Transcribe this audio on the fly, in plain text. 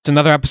It's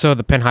another episode of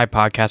the Pin High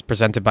Podcast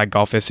presented by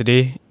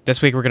Golficity.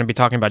 This week we're going to be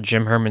talking about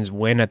Jim Herman's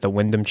win at the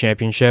Wyndham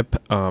Championship,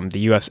 the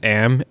US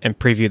Am, and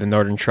preview the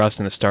Northern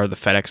Trust and the start of the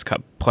FedEx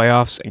Cup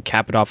playoffs, and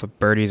cap it off with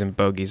birdies and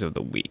bogeys of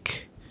the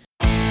week.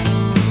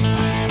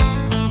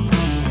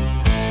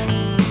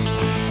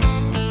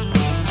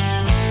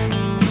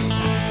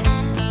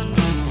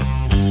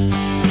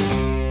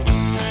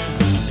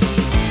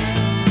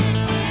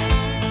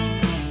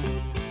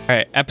 All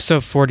right,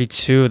 episode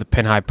 42 of the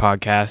Pin High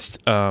Podcast.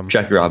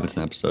 Jackie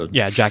Robinson episode.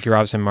 Yeah, Jackie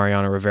Robinson,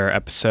 Mariano Rivera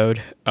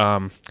episode.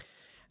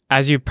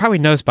 As you probably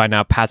noticed by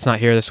now, Pat's not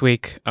here this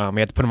week. We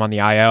had to put him on the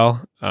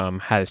IL.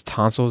 Had his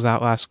tonsils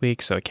out last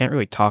week, so he can't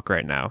really talk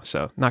right now.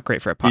 So not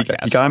great for a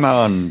podcast. He got him out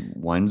on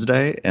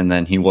Wednesday, and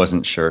then he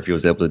wasn't sure if he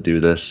was able to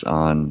do this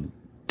on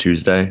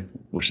Tuesday,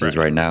 which is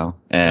right now.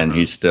 And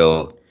he's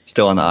still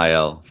on the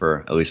IL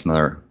for at least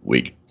another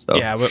week. So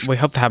yeah, we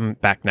hope to have him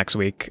back next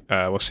week.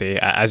 We'll see.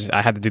 As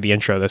I had to do the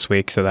intro this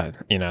week, so that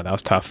that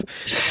was tough.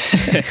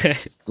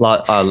 a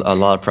lot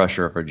of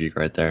pressure for Jeek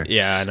right there.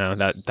 Yeah, I know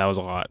that was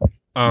a lot.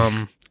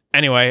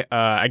 Anyway,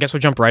 I guess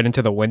we'll jump right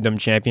into the Wyndham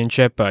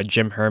Championship.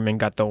 Jim Herman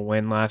got the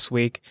win last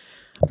week.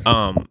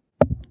 You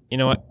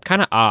know what?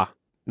 Kind of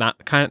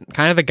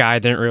the guy I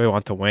didn't really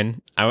want to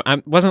win.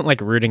 I wasn't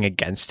like rooting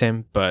against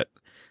him, but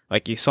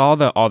like you saw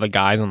all the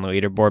guys on the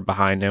leaderboard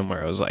behind him,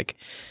 where it was like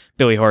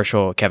Billy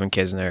Horschel, Kevin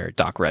Kisner,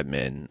 Doc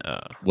Redman,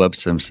 Webb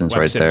Simpson's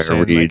right there.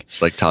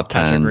 Reed's like top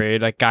 10.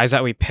 Reed, like guys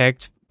that we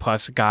picked,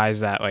 plus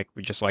guys that like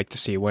we just like to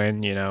see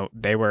win.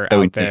 They were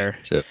out there.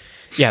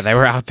 Yeah, they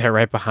were out there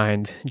right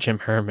behind Jim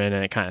Herman,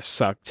 and it kind of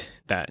sucked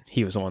that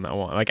he was the one that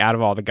won. Like out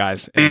of all the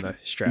guys in the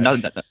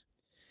stretch.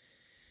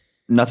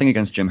 Nothing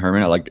against Jim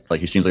Herman. I like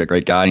he seems like a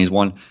great guy, and he's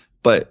won.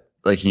 But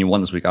like he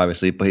won this week,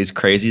 obviously. But he's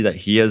crazy that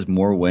he has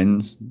more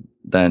wins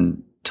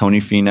than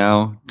Tony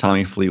Finau,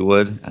 Tommy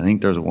Fleetwood. I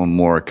think there's one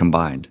more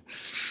combined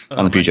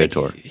on the PGA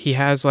Tour. He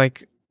has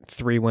like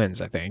 3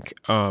 wins, I think.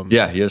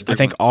 Yeah, he has 3 I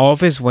think wins. all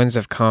of his wins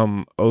have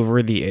come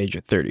over the age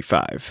of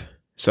 35.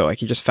 So like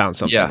he just found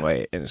something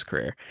late in his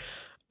career.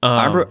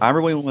 I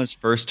remember when he won his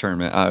first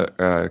tournament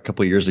a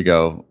couple of years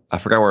ago. I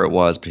forgot where it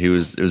was, but it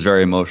was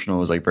very emotional.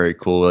 It was like very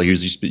cool. Like, he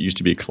used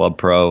to be a club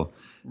pro,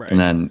 right. And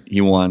then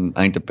he won.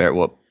 I think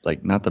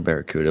not the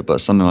Barracuda,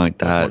 but something like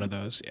that. One of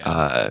those,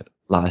 yeah.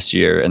 Last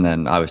year, and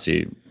then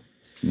obviously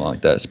something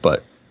like this,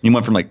 but he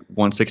went from like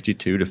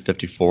 162 to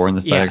 54 in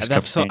the FedEx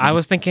Cup. So I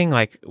was thinking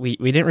like we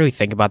didn't really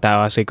think about that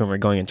last week when we were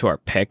going into our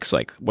picks,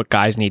 like what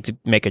guys need to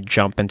make a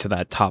jump into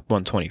that top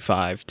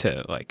 125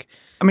 to like.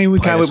 I mean, we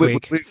kind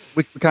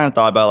of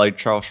thought about like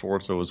Charles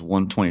Schwartzel was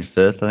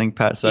 125th. I think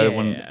Pat said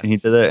when he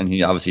did it, and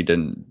he obviously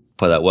didn't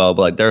play that well.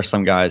 But like there are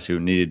some guys who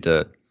needed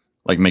to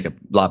like make a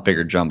lot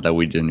bigger jump that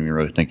we didn't even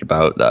really think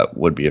about that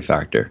would be a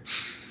factor.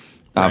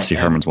 Obviously,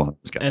 Herman's one of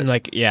those guys. And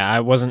like, yeah,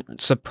 I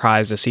wasn't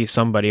surprised to see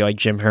somebody like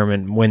Jim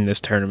Herman win this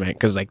tournament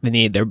because like they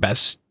needed their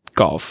best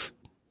golf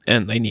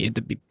and they needed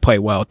to play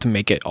well to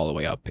make it all the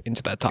way up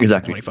into that top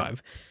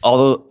 25.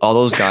 All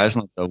those guys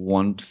in like the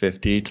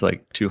 150 to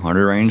like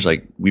 200 range,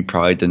 like we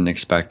probably didn't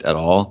expect at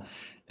all.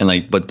 And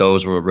like, but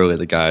those were really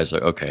the guys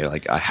like, okay,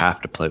 like I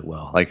have to play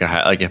well. Like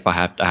if I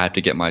have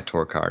to get my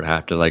tour card. I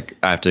have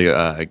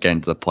to get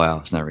into the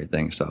playoffs and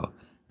everything. So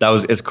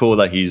it's cool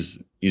that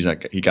he's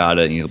like he got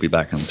it and he'll be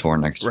back on the tour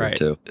next week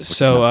too.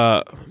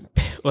 So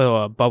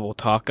little bubble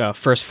talk.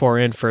 First 4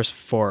 in, first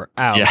 4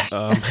 out. Yeah.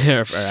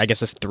 Or I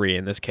guess it's 3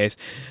 in this case.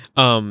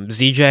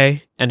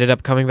 ZJ ended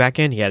up coming back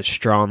in. He had a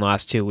strong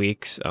last 2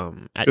 weeks.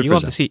 You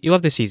love to see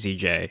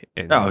ZJ.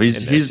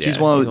 He's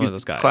one of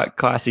those guys.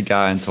 Classy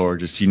guy on tour.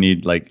 Just you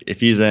need like if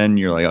he's in,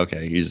 you're like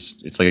okay,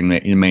 it's like a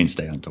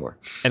mainstay on tour.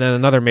 And then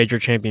another major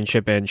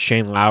championship, and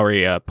Shane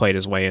Lowry played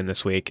his way in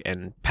this week,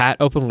 and Pat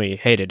openly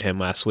hated him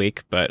last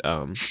week, but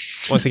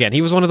once again,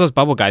 he was one of those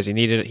bubble guys. He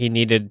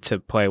needed to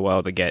play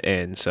well to get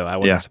in, so I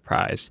wasn't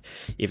surprised,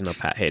 even though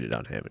Pat hated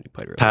on him and he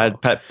played really well.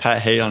 Pat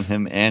hated on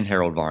him and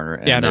Harold Varner.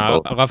 And I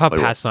love how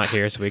Pat's not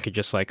here, so we could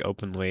just like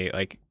openly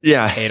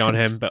hate on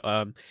him.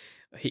 But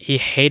he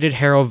hated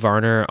Harold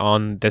Varner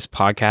on this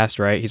podcast,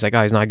 right? He's like,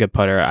 oh, he's not a good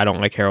putter. I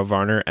don't like Harold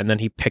Varner, and then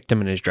he picked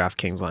him in his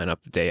DraftKings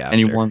lineup the day after,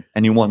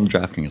 and he won the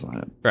DraftKings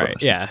lineup, right?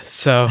 Yeah.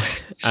 So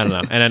I don't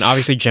know. And then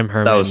obviously Jim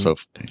Herman. That was so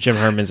funny. Jim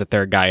Herman's the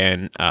third guy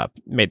in,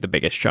 made the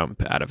biggest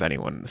jump out of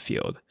anyone in the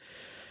field.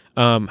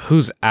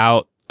 Who's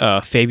out?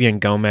 Fabian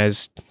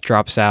Gomez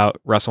drops out,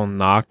 Russell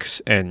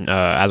Knox, and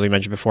as we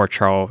mentioned before,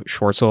 Charles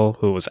Schwartzel,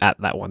 who was at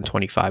that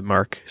 125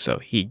 mark, so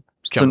he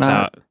jumps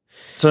out.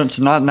 So it's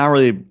not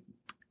really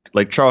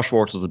like Charles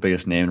Schwartzel's the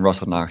biggest name, and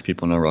Russell Knox,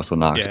 people know Russell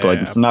Knox, but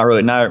it's not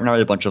really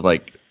a bunch of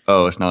like,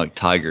 oh, it's not like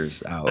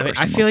Tiger's out.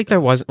 I feel like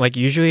there wasn't like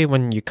usually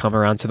when you come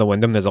around to the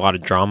Wyndham, there's a lot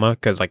of drama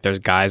because like there's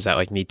guys that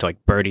like need to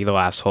like birdie the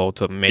last hole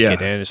to make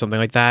it in or something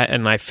like that,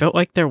 and I felt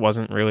like there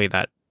wasn't really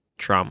that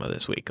trauma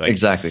this week. Like,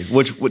 exactly.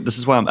 This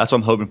is that's what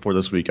I'm hoping for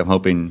this week. I'm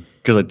hoping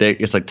because like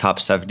it's like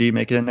top 70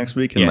 make it in next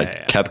week, and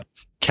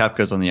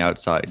Koepka's on the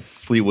outside,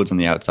 Fleetwood's on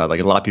the outside.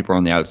 Like a lot of people are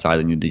on the outside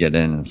that need to get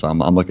in, and so I'm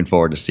looking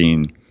forward to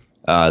seeing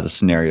the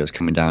scenarios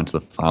coming down to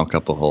the final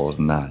couple of holes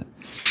and that.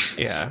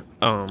 Yeah.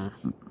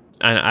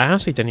 I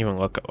honestly didn't even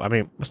look. I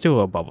mean, let's do a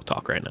little bubble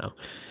talk right now.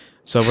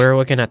 So we're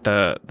looking at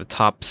the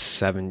top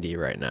 70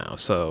 right now.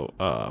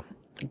 So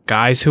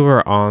guys who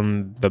are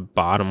on the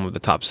bottom of the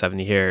top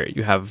 70 here,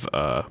 you have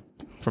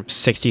from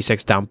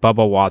 66 down,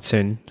 Bubba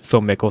Watson,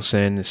 Phil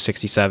Mickelson,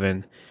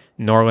 67,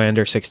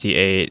 Norlander,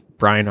 68,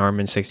 Brian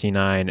Harmon,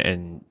 69,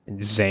 and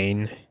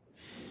Zane,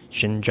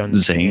 Shinjun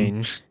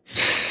Zane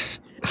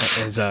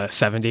is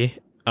 70.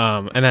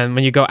 And then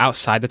when you go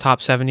outside the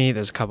top 70,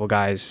 there's a couple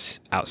guys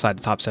outside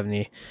the top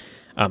 70.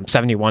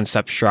 71,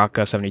 Sepp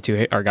Straka,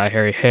 72, our guy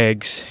Harry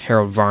Higgs,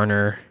 Harold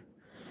Varner.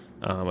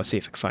 Let's see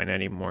if I can find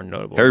any more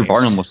notable Harry names.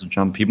 Varner must have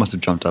jumped. He must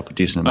have jumped up a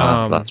decent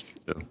amount. That's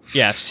true.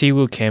 Yeah,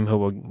 Siwoo Kim, who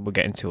we'll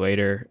get into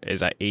later,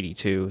 is at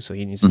 82, so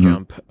he needs to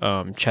jump.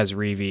 Ches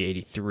Reavie,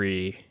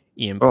 83.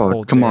 Ian Poulter.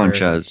 Oh, come on,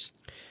 Ches.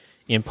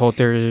 Ian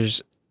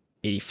Poulter's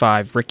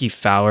 85. Ricky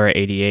Fowler,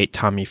 88.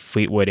 Tommy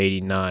Fleetwood,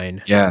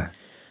 89. Yeah.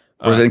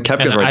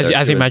 Koepka's right there,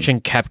 as you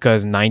mentioned, Koepka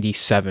is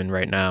 97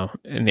 right now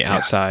in the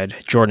outside.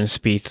 Jordan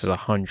Spieth is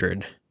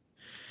 100.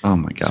 Oh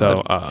my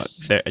god!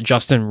 So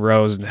Justin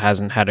Rose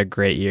hasn't had a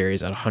great year.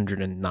 He's at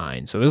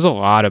 109. So there's a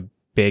lot of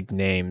big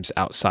names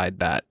outside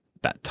that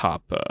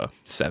top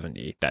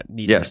 70 that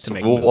need to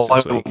make moves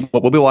this week.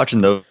 We'll be watching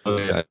those.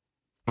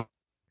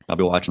 I'll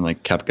be watching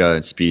like Koepka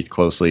and Spieth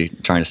closely,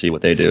 trying to see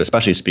what they do,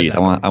 especially Spieth.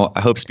 Exactly. I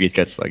hope Spieth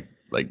gets like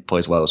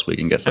plays well this week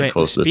and gets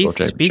close to the Tour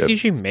Championship. Spieth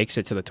usually makes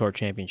it to the Tour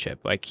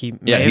Championship. Like he's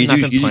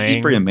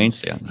pretty a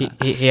mainstay on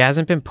that. He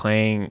hasn't been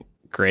playing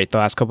great the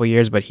last couple of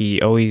years, but he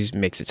always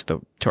makes it to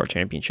the Tour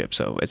Championship.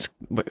 So it's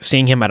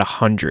seeing him at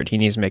 100. He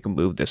needs to make a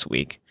move this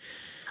week.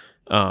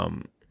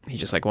 He's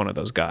just like one of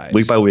those guys.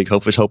 Week by week,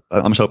 I'm just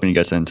hoping he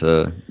gets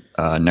into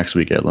next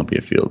week at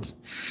Olympia Fields.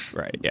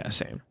 Right. Yeah.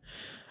 Same.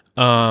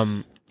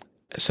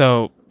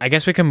 So I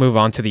guess we can move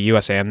on to the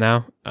USAM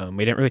now.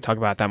 We didn't really talk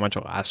about it that much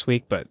last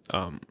week, but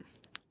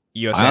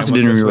USAM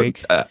was this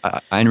week.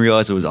 I didn't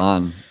realize it was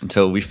on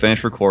until we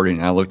finished recording.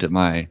 And I looked at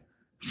my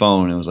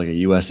phone and it was like a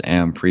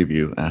USAM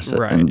preview asset,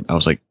 and I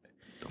was like,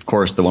 of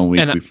course, the one we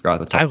forgot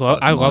to talk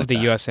about. I love the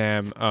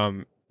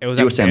USAM. It was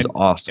USAM's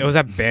awesome. It was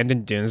at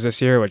Bandon Dunes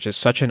this year, which is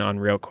such an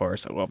unreal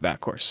course. I love that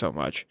course so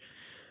much.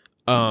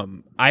 I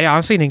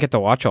honestly didn't get to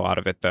watch a lot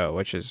of it though,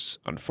 which is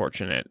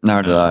unfortunate.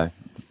 Neither did I.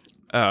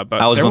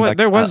 But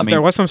there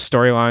was some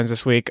storylines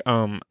this week.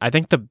 I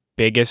think the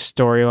biggest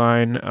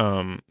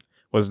storyline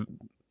was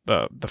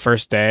the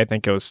first day. I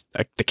think it was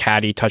the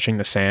caddy touching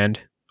the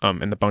sand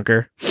in the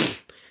bunker,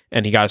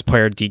 and he got his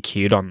player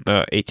DQ'd on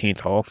the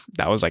 18th hole.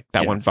 That was went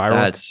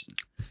viral.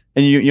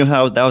 And you know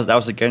how that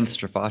was against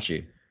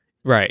Strafaci.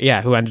 Right,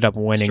 yeah, who ended up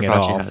winning it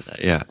all. Had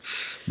that, yeah.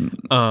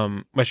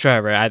 Which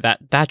whatever,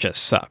 that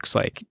just sucks.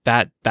 Like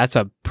that's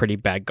a pretty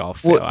bad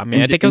golf fail. I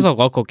mean, I think it was a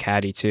local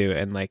caddy too,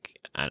 and like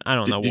I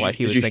don't know what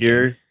he was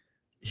thinking.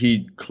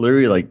 He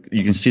clearly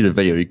you can see the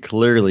video. He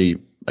clearly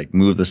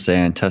moved the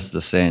sand, tested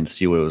the sand, to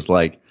see what it was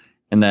like,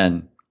 and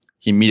then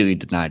he immediately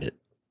denied it.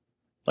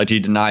 He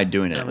denied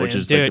doing it, which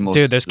is the most.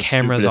 Dude, there's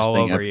cameras all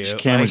over you.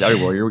 There's cameras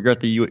everywhere. You're at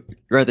the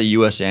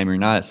USAM. You're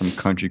not at some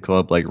country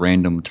club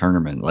random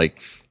tournament.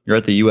 You're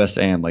at the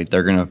USAM.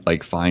 They're gonna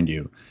find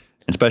you,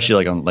 and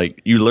especially on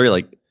you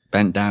literally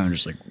bent down and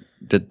just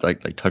did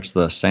touch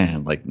the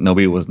sand.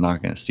 Nobody was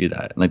not gonna see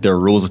that. And there are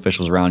rules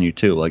officials around you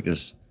too.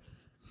 This.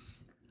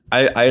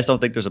 I just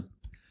don't think it's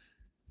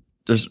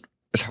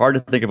hard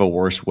to think of a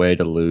worse way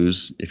to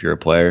lose if you're a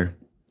player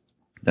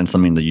than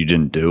something that you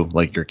didn't do,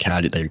 your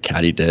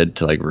caddy did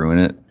to ruin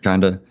it,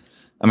 kind of.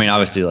 I mean,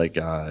 obviously,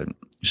 it's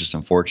just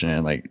unfortunate.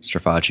 And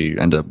Strafaci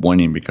ended up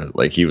winning because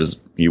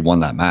he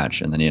won that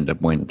match and then he ended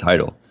up winning the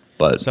title.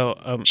 But so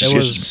it's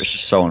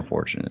just so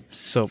unfortunate.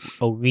 So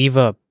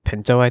Oliva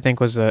Pinto, I think,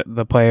 was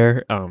the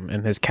player,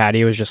 and his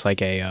caddy was just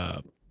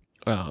a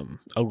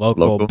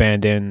local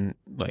Bandon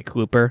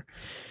looper.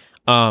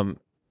 And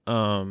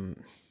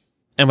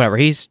whatever,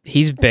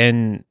 he's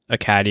been a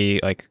caddy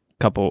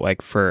couple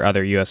for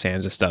other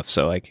USAMs and stuff,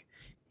 so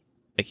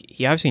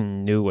he obviously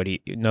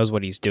knows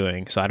what he's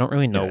doing, so I don't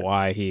really know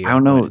why he. I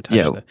don't know.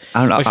 Yeah,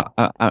 I don't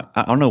know.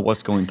 I don't know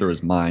what's going through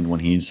his mind when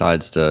he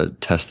decides to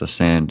test the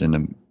sand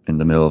in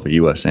the middle of a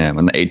USAM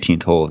on the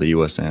 18th hole of the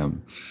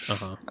USAM.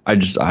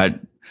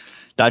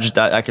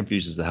 That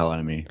confuses the hell out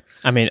of me.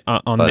 I mean,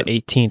 on the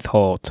 18th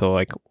hole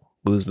to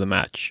lose the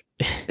match.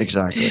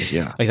 Exactly.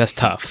 Yeah. That's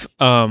tough.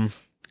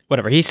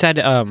 Whatever he said.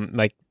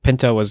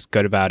 Pinto was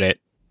good about it.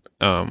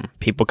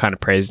 People kind of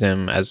praised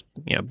him as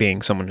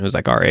being someone who's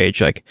our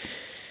age,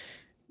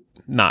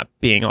 not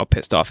being all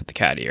pissed off at the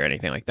caddy or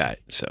anything like that.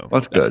 So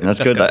that's good. That's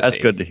good. That's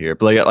good to hear.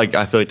 But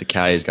I feel like the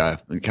caddy's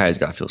got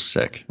to feel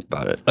sick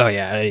about it. Oh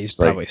yeah, he's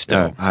probably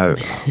still.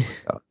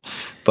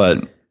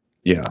 But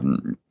yeah.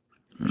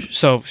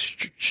 So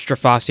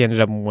Strafaci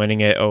ended up winning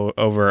it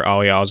over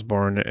Ollie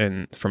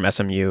Osborne from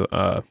SMU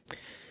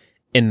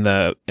in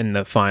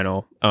the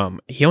final.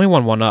 He only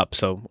won one up,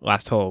 so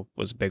last hole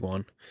was a big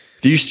one.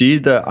 Do you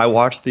see I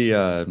watched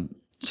the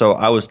So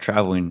I was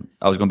traveling.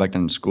 I was going back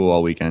down to school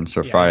all weekend.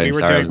 So Yeah, Friday and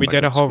Saturday. we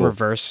did a whole school.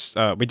 reverse.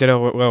 We did a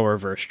little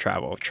reverse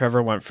travel.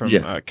 Trevor went from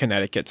Yeah,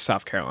 Connecticut to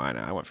South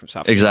Carolina. I went from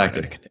South Carolina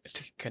exactly.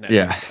 to Connecticut.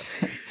 Yeah.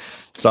 So.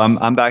 So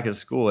I'm back at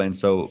school, and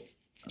so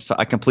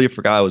I completely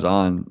forgot I was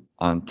on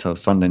until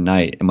Sunday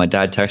night, and my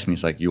dad texted me.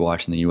 He's like, "You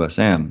watching the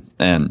USM?"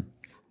 And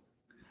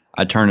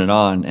I turn it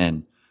on,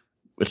 and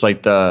it's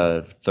like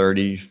the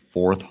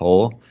 34th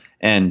hole,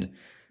 and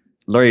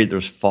literally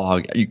there's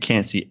fog. You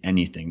can't see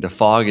anything. The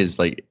fog is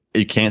like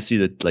you can't see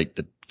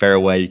the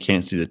fairway. You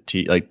can't see the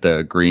tee, like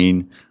the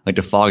green. Like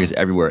the fog is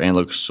everywhere, and it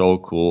looks so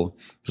cool.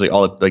 It's like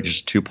like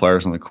just two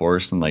players on the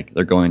course, and like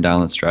they're going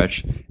down the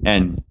stretch.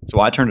 And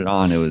so I turned it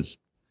on. It was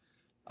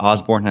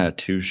Osborne had a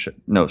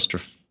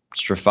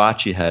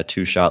Strafacci had a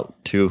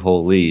two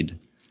hole lead,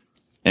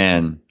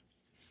 and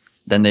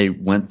then they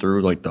went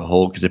through like the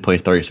whole because they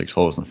played 36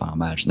 holes in the final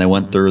match, and they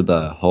went through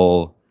the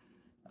whole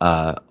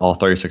all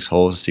 36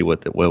 holes to see what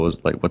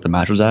the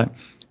match was at,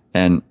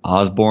 and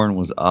Osborne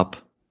was up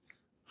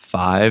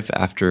 5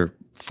 after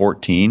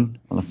 14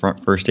 on the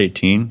first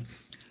 18.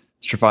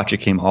 Strafacci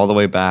came all the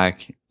way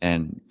back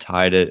and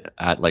tied it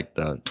at like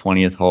the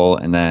 20th hole,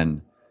 and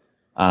then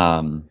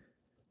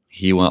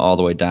he went all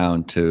the way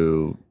down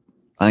to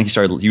I think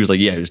he was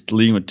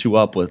leading with 2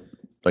 up with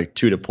like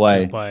 2 to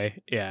play.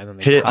 Yeah, and then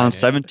they Hit it on tied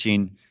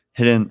 17.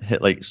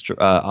 Hit like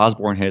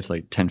Osborne hits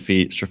like 10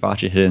 feet.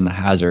 Strafacci hit in the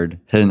hazard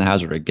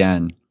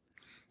again,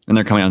 and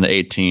they're coming on the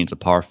 18. It's a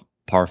par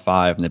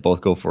 5, and they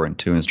both go for it in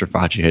 2. And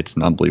Strafacci hits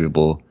an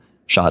unbelievable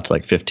shot to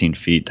like 15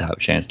 feet to have a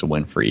chance to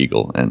win for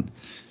eagle. And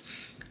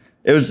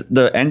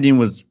the ending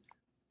was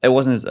it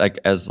wasn't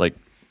as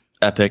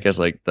epic as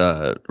like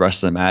the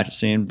rest of the match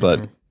scene,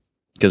 but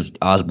because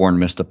Osborne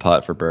missed a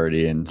putt for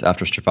birdie, and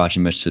after Strafacci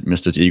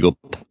missed his eagle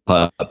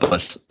putt,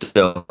 but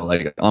still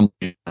like and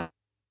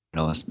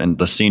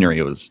the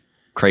scenery was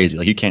crazy.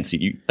 Like you can't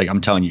see like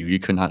I'm telling you, you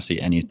could not see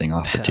anything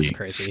off the tee. That's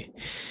crazy.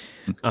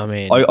 I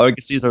mean, all you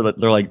can see is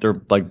they're like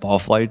ball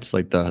flights,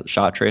 like the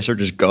shot tracer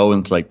just go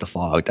into like the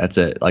fog. That's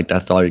it. Like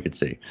that's all you could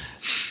see.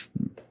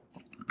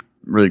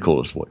 Really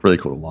cool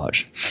to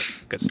watch.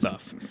 Good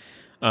stuff.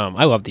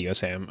 I love the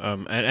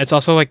USAM. And it's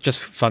also like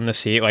just fun to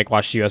see, like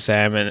watch the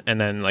USAM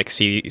and then like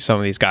see some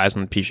of these guys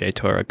on the PGA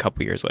Tour a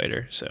couple years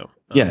later. So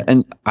yeah,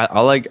 and I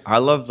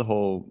love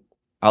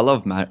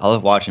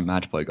watching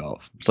match play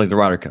golf. It's like the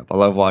Ryder Cup. I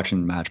love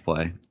watching match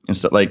play. And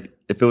so like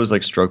if it was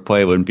like stroke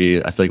play, I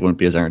feel like it wouldn't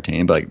be as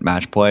entertaining. But like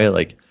match play,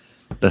 like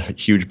the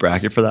huge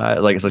bracket for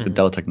that, like it's like the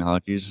Dell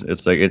Technologies.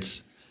 It's like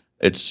it's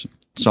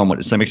so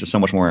much. It makes it so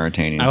much more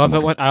entertaining. I love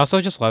it when I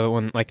also just love it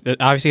when like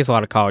obviously it's a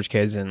lot of college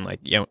kids and like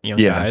young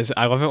guys.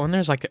 I love it when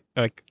there's like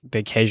the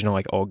occasional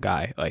like old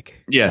guy. Like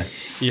you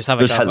just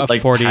have like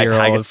a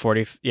 40-year-old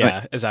 40.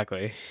 Yeah,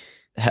 exactly.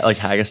 Like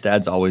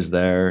Hagestad's always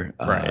there.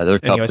 Right. There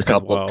are a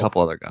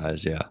couple other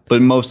guys. Yeah,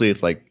 but mostly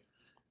it's like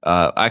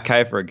I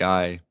kited for a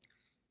guy a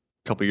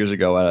couple years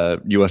ago at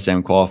a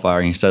USM qualifier.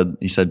 And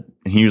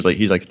he's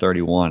like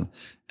 31,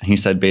 and he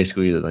said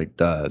basically that like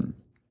the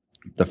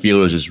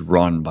field is just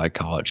run by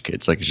college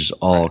kids. Like it's just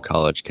all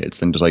college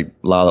kids, and just like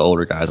a lot of the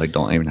older guys like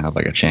don't even have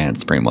like a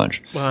chance, pretty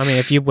much. Well, I mean,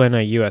 if you win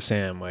a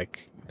USM,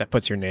 like that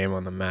puts your name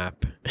on the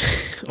map.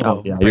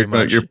 Well, yeah, you're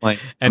playing,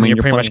 and you're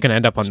pretty much gonna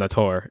end up on the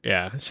tour.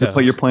 Yeah, so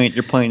you're playing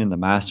in the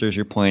Masters.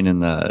 You're playing in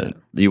the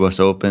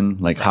U.S. Open.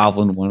 Like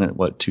Hovland won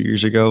it 2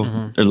 years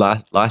ago or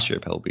last year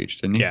at Pebble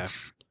Beach, didn't he? Yeah,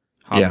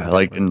 yeah,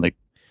 like and like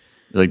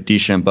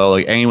DeChambeau,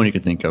 like anyone you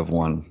could think of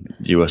won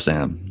the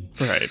USM.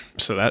 Right.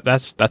 So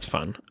that's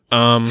fun.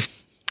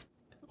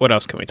 What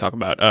else can we talk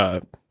about?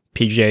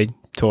 PGA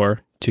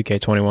Tour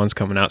 2K21's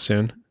coming out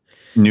soon.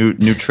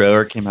 New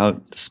trailer came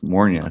out this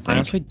morning, I think. I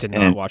honestly did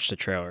not watch the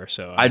trailer,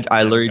 so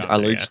I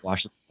literally just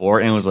watched it before,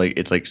 and it was like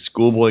it's like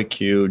Schoolboy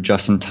Q,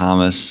 Justin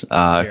Thomas,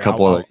 a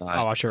couple other guys.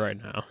 I'll watch it right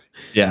now.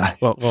 Yeah.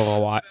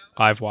 Well,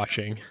 live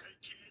watching.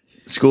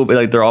 Schoolboy,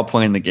 like they're all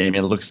playing the game.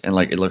 It looks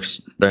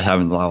they're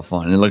having a lot of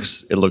fun. It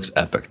looks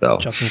epic though.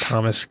 Justin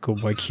Thomas,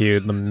 Schoolboy Q,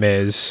 The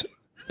Miz.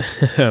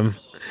 They're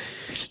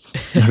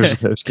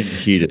getting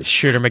heated.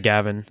 Shooter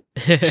McGavin.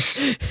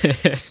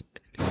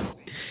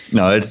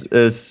 No,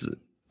 it's.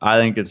 I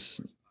think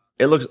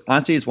it looks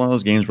honestly. It's one of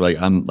those games where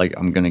I'm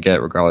gonna get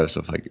it regardless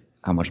of like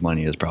how much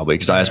money is probably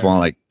because I just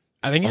want like.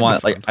 I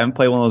haven't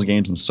played one of those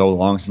games in so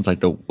long since like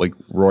the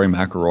Rory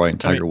McIlroy and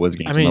Tiger Woods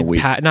games in the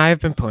week. Pat and I have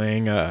been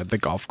playing the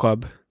golf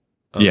club.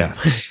 Yeah,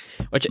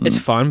 which it's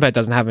fun, but it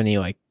doesn't have any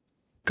like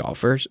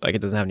golfers. Like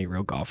it doesn't have any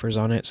real golfers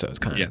on it, so it's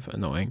kind of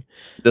annoying.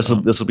 This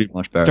will be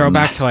much better.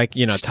 Throwback to like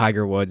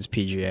Tiger Woods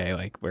PGA,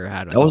 like where it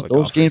had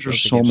those games are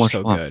so much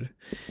fun. Good.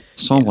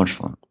 So much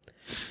fun.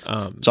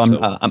 So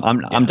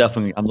I'm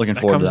definitely looking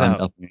forward to that. I'm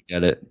definitely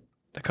gonna get it.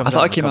 I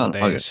thought it came out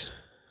in August.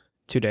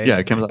 2 days. Yeah,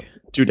 it came out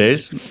 2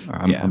 days.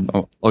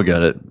 I'll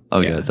get it.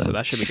 I'll get it then. So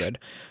that should be good.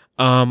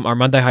 Our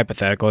Monday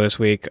hypothetical this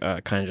week,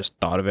 kind of just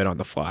thought of it on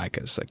the fly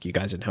because like you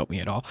guys didn't help me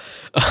at all.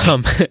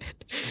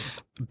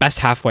 Best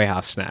halfway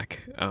house snack.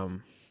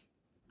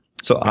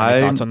 So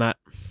thoughts on that?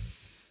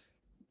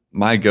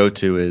 My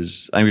go-to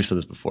is I think we've said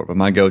this before, but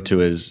my go-to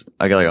is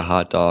I get like a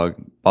hot dog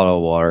bottle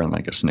of water, and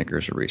like a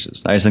Snickers or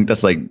Reese's. I just think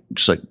that's like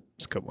just like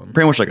It's a good one.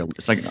 pretty much like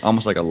it's like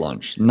almost like a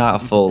lunch,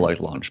 not a full like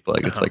lunch, but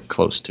like it's like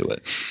close to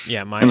it.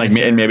 Yeah, my And like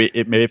answer, and maybe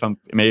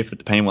if it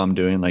depending what I'm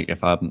doing, like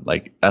if I'm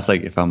like that's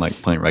like if I'm like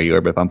playing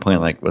regular, but if I'm playing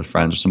like with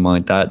friends or something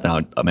like that, then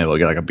I'll maybe I'll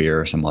get like a beer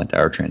or something like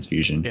that or a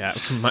transfusion. yeah,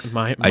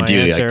 my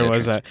Ideally, answer I get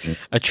was transfusion.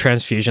 a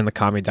transfusion to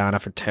calm me down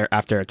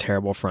after a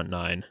terrible front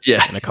nine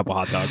Yeah, and a couple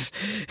hot dogs.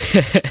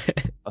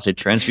 I'll say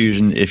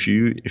transfusion. If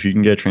you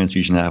can get a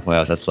transfusion at halfway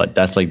house,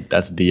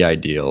 that's the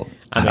ideal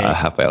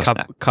halfway house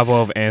snack.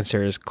 Couple of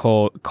answers: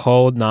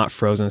 cold, not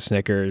frozen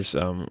Snickers.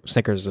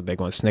 Snickers is a big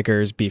one.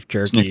 Snickers, beef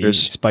jerky,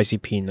 Snickers. spicy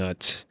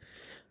peanuts.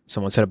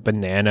 Someone said a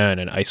banana and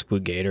an ice blue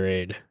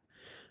Gatorade.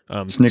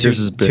 Snickers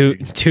is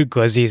big. Two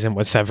glizzies and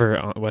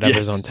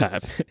whatever's on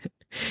tap.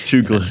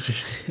 2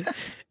 glizzies.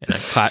 And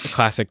a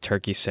classic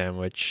turkey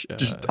sandwich.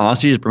 Just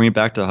honestly, just bring me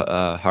back to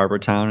Harbor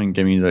Town and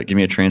give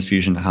me a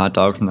transfusion hot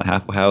dog from the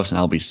halfway house, and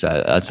I'll be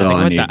set. That's all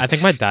I need. I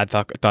think my dad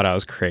thought I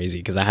was crazy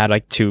because I had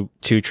like two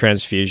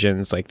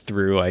transfusions like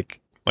through like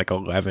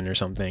 11 or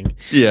something.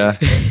 Yeah,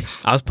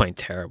 I was playing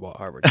terrible at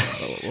Harbor Town,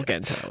 but we'll get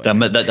into that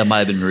later. that might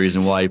have been the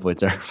reason why you played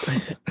terrible.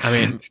 I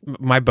mean,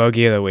 my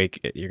bogey of the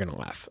week, you're gonna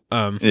laugh.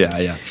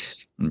 Yeah.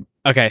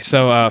 Okay,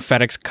 so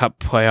FedEx Cup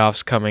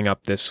playoffs coming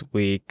up this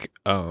week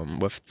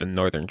with the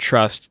Northern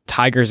Trust.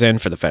 Tigers in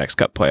for the FedEx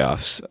Cup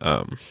playoffs.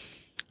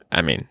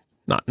 I mean,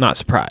 not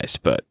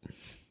surprised, but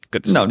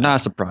good to see. No,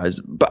 not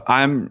surprised. But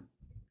I'm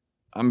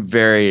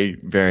very,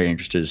 very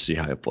interested to see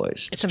how he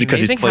plays. It's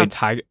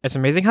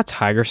amazing how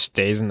Tiger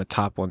stays in the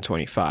top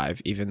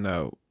 125, even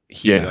though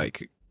he's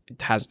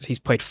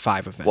played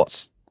 5 events. Well,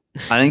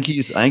 I think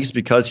it's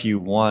because he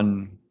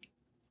won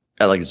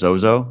at like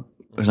Zozo.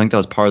 I think that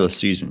was part of the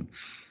season.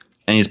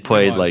 And he's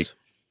played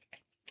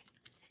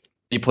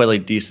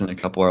decent in a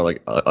couple of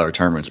like other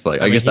tournaments, but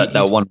like, I guess that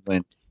one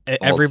win.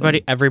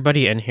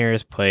 Everybody in here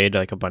has played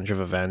like a bunch of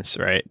events,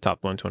 right?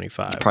 Top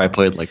 125. He's probably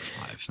played like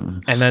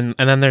 5. And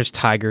then there's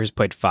Tiger who's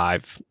played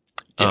 5.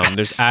 Yeah.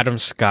 There's Adam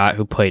Scott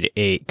who played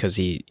 8 because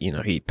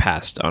he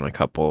passed on a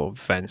couple of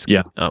events.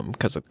 Yeah.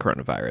 Because of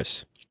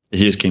coronavirus.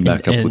 He just came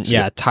back a couple weeks ago.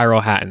 Yeah,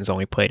 Tyrell Hatton's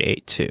only played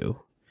 8 too,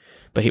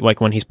 but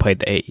when he's played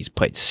the 8, he's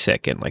played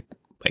sick in like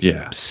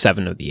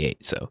 7 of the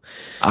 8. So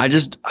I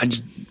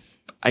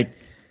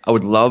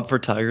would love for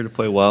Tiger to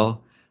play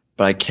well,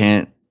 but I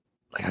can't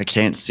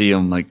see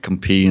him like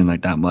competing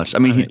like that much. I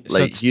mean,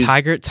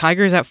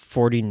 Tiger's at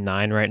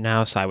 49 right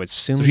now, so I would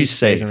assume he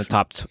stays in the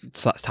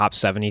top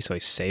 70, so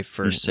he's safe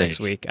for next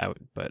week.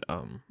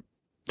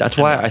 That's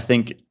why I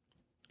think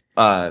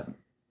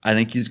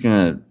he's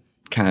gonna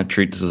kind of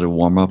treat this as a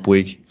warm up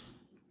week,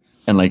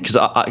 and like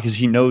because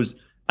he knows.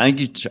 I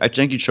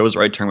think he chose the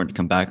right tournament to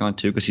come back on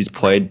too, because he's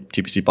played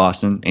TPC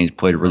Boston and he's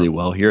played really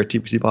well here at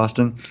TPC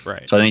Boston.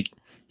 Right. So I think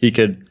he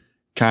could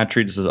kind of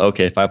treat this as,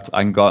 okay, if I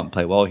can go out and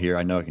play well here,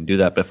 I know I can do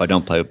that. But if I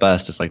don't play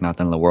best, it's like not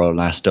the end of the world,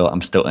 and I'm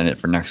still in it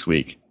for next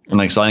week. And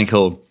like, so I think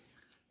he'll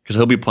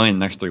be playing the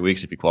next 3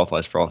 weeks if he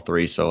qualifies for all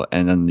 3. So,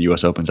 and then the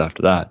U.S. Opens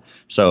after that.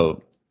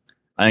 So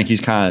I think he's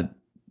kind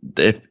of,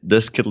 if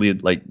this could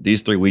lead, like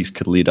these 3 weeks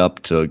could lead up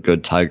to a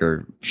good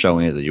Tiger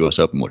showing at the U.S.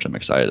 Open, which I'm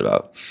excited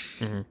about.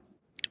 Mm-hmm.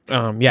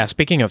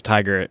 Speaking of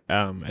Tiger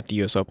at the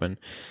U.S. Open,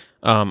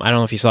 I don't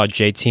know if you saw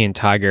JT and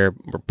Tiger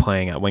were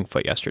playing at Winged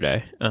Foot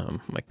yesterday,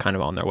 like kind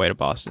of on their way to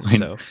Boston.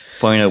 So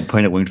playing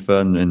at Winged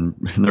Foot, and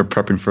they're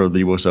prepping for the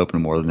U.S.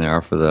 Open more than they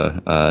are for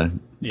the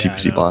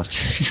TPC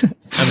Boston.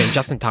 I mean,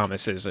 Justin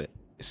Thomas is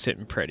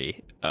sitting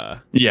pretty.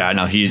 Yeah,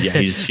 no, he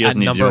doesn't at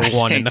need number to do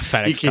 1 in the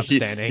FedEx Cup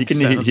standings.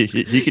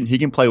 He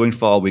can play Winged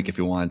Foot all week if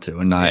he wanted to,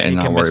 and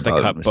not worry about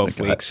the cup both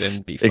weeks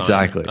and be fine.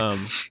 Exactly.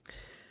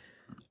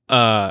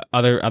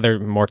 Other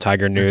more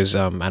Tiger news.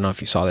 I don't know if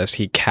you saw this.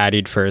 He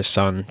caddied for his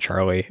son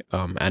Charlie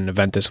at an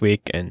event this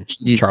week, and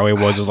Charlie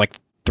was like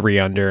 3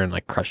 under and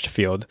like crushed the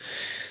field.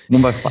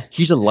 1 by 5.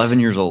 He's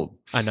 11 years old.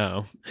 I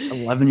know.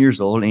 11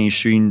 years old, and he's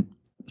shooting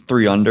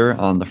 3 under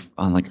on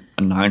like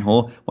a 9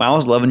 hole. When I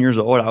was 11 years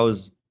old,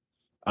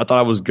 I thought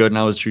I was good, and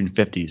I was shooting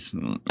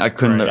 50s. I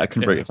couldn't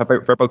break it. If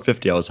I broke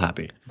 50, I was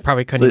happy.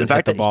 Probably couldn't even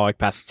hit the ball like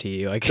past the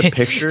tee. Like the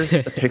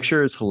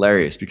picture is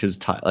hilarious because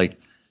it's like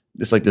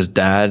this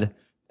dad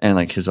and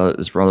like this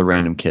other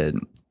random kid.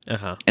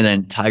 Uh-huh. And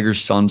then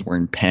Tiger's son's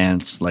wearing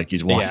pants, like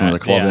he's walking with a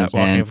club in his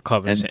hand,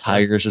 and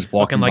Tiger's just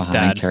walking behind,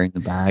 like carrying the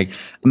bag.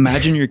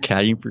 Imagine you're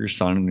caddying for your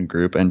son in a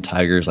group, and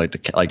Tiger's like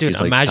dude,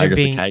 imagine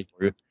being. I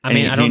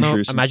mean, I don't know.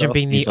 Imagine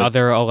being the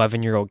other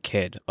 11-year-old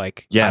kid.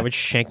 Like, I would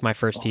shank my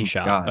first tee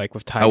shot, like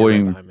with Tiger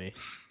right behind me.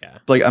 Yeah.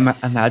 Like,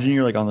 imagine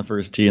you're like on the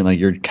first tee, and like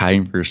you're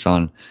caddying for your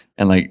son,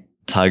 and like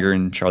Tiger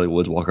and Charlie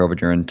Woods walk over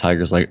to her, and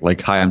Tiger's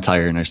like, "Hi, I'm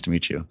Tiger. Nice to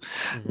meet you."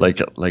 Mm-hmm. Like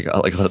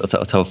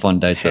let's have a fun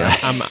day today.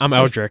 I'm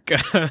Eldrick.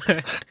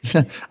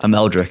 I'm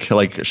Eldrick.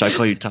 Like, should I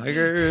call you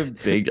Tiger?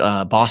 Big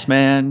boss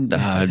man?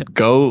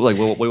 Go? Like,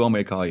 what do you want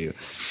me to call you?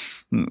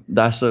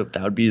 That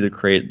would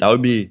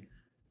be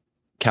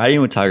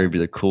caddying with Tiger would be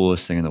the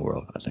coolest thing in the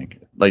world. I think,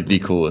 like the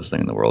coolest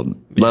thing in the world.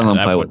 Let alone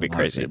play with him,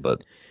 crazy,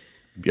 but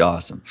it'd be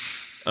awesome.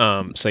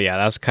 So yeah,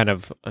 that kind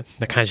of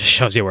just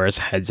shows you where his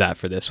head's at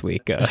for this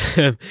week. He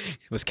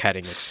was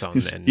caddying his son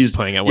and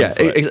playing at yeah.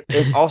 Wingfoot.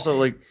 It also,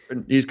 like,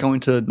 he's going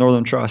to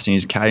Northern Trust and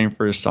he's caddying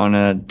for his son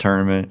at a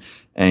tournament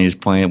and he's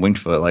playing at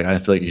Wingfoot. Like, I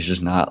feel like he's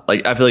just not,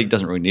 like, I feel like he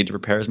doesn't really need to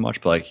prepare as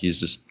much, but like he's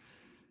just,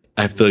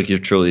 I feel like he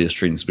truly is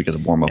treating this week as a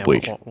warm up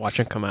week. Watch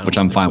him come out, which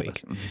I'm fine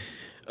with.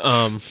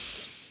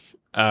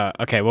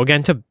 Okay, we'll get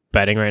into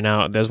betting right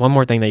now. There's one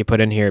more thing that you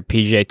put in here: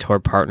 PGA Tour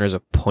partners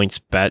of points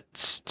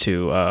bets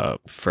to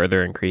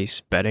further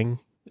increase betting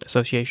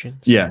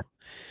associations. Yeah,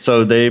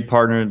 so they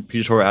partnered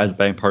PGA Tour as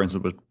betting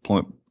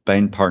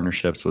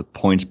partnerships with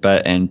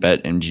PointsBet and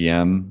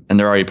BetMGM, and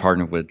they're already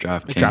partnered with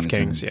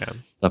DraftKings.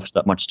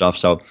 Much stuff.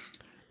 So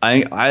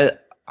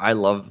I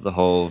love the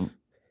whole.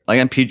 Like,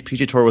 and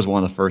PGA Tour was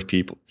one of the first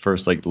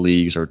like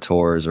leagues or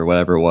tours or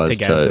whatever it was to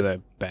get into the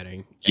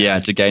betting. Yeah,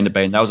 to get into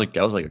betting. That was like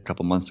a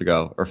couple months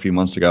ago or a few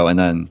months ago, and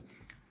then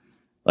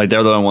like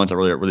they're the ones that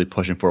really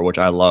pushing for it, which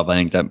I love. I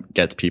think that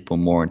gets people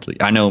more into.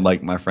 I know,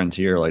 like, my friends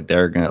here, like,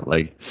 they're gonna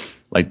like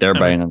they're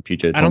betting on PGA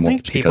Tour. I don't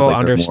think people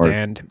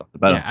understand.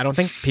 Yeah, I don't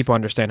think people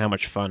understand how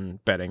much fun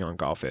betting on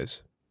golf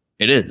is.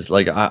 It is.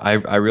 Like,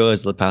 I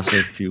realized the past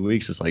few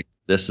weeks, it's like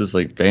this is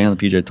like betting on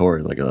the PGA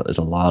Tour is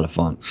a lot of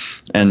fun,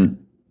 and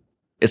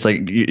it's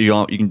like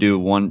you can do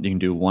one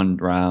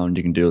round,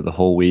 you can do the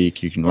whole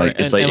week, you can like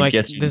it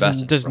gets you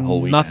invested there's for a whole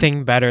weekend.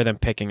 Nothing better than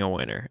picking a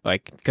winner,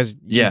 like, because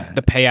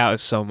the payout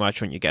is so much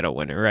when you get a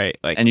winner, right?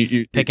 Like, and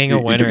picking a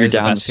winner is the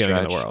best feeling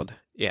in the world.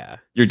 Yeah,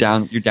 you're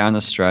down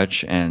the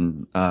stretch,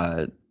 and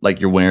like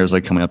your winner's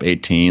like coming up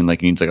 18,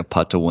 like he needs like a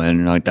putt to win,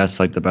 and like that's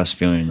like the best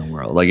feeling in the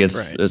world. Like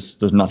it's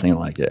there's nothing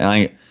like it, and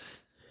I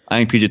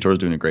think PGA Tour is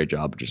doing a great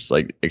job of just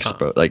like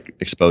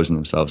exposing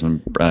themselves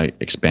and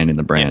expanding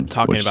the brand. Yeah,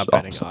 talking about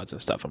betting odds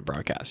and stuff on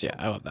broadcast. Yeah,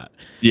 I love that.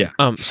 Yeah.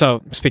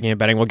 So speaking of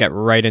betting, we'll get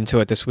right into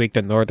it this week.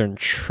 The Northern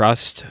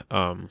Trust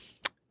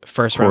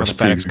first round of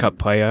the FedEx Cup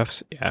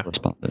playoffs. Yeah.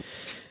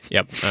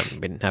 Yep. We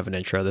didn't have an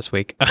intro this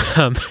week.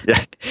 Yeah.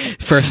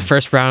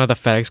 First round of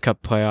the FedEx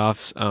Cup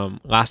playoffs.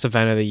 Last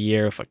event of the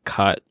year with a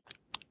cut.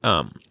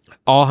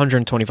 All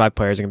 125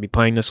 players are going to be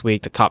playing this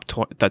week. The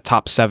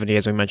top 70,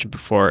 as we mentioned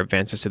before,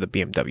 advances to the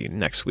BMW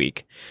next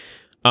week.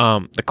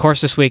 The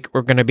course this week,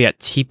 we're going to be at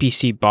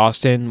TPC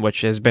Boston,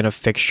 which has been a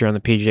fixture on the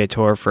PGA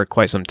Tour for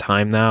quite some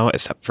time now,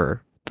 except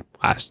for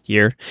last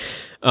year.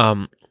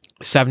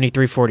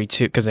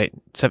 7342, because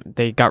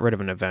they got rid of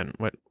an event.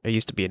 It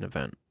used to be an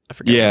event. I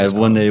forget. Yeah,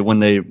 when they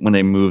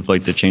moved,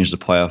 like, they changed the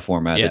playoff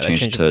format. Yeah, they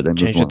changed it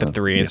to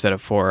 3 instead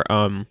of 4.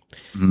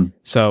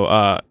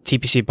 So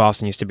TPC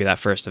Boston used to be that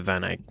first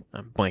event.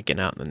 I'm blanking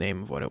out the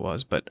name of what it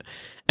was, but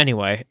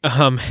anyway,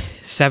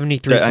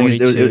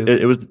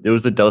 7342. It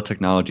was the Dell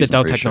Technologies. The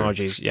Dell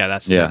Technologies, yeah,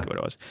 that's exactly what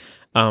it was.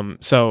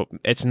 So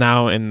it's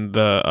now in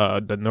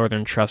the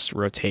Northern Trust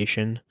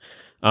rotation.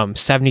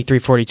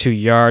 7342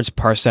 yards,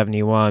 par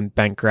 71,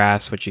 bent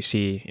grass, which you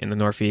see in the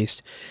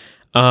Northeast.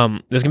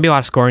 There's gonna be a lot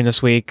of scoring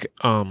this week.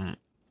 I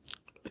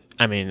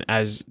mean,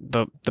 as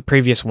the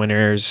previous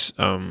winners,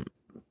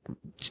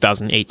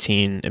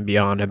 2018 and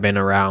beyond, have been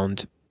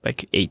around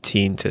like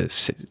 18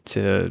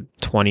 to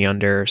 20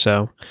 under or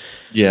so.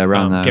 Yeah,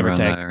 around that, give or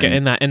take,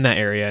 in that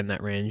area, in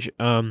that range.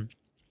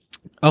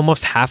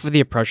 Almost half of the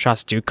approach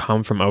shots do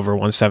come from over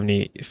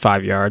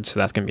 175 yards, so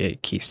that's gonna be a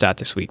key stat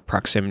this week.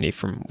 Proximity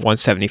from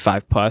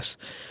 175 plus.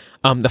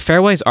 The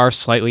fairways are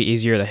slightly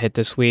easier to hit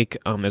this week.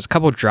 There's a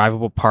couple of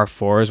drivable par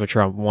 4s, which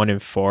are on 1 and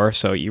 4,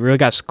 so you really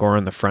got score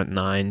on the front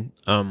 9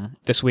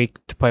 this week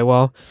to play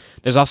well.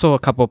 There's also a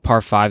couple of par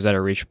 5s that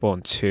are reachable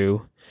in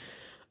 2.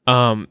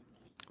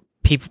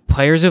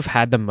 Players who've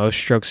had the most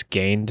strokes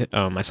gained,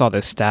 I saw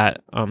this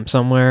stat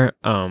somewhere,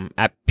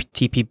 at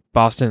TP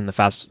Boston in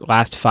the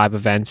last 5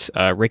 events,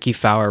 Ricky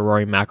Fowler,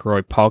 Rory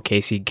McIlroy, Paul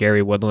Casey,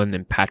 Gary Woodland,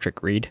 and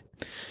Patrick Reed.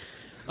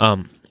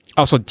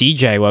 Also,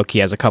 DJ Loki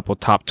has a couple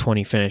top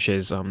 20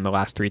 finishes the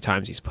last 3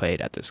 times he's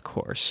played at this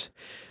course.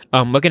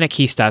 Looking at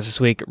key stats this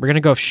week, we're going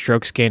to go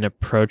strokes gained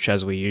approach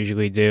as we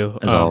usually do.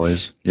 As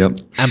always, yep.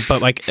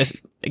 But like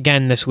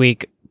again, this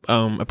week,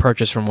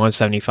 approaches from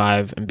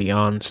 175 and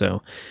beyond,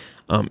 so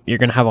you're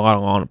going to have a lot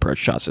of long approach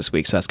shots this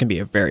week, so that's going to be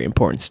a very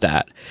important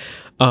stat.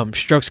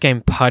 Strokes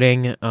gained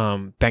putting,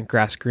 bent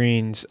grass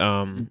greens.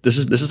 This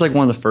is like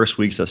one of the first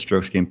weeks that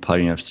strokes gained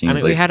putting I've seen. I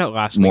mean, we had it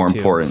last week more too.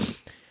 Important.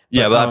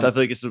 Yeah, but I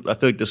feel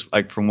like this,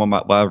 like, from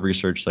what I've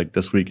researched, like,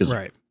 this week is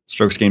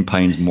strokes gained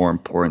putting is more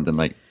important than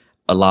like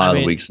a lot of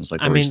the weeks since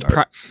like the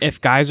restart. If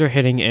guys are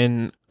hitting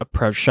in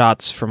approach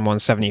shots from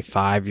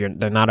 175,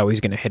 they're not always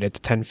going to hit it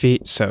to 10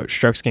 feet. So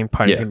strokes gained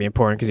putting can be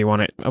important because you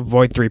want to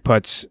avoid 3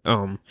 putts,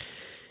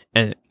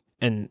 and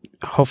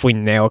hopefully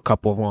nail a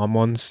couple of long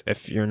ones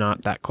if you're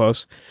not that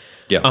close.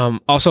 Yeah.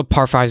 Also,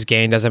 par 5s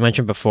gained, as I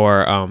mentioned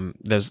before.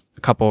 There's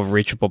a couple of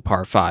reachable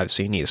par 5s,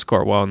 so you need to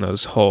score well in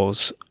those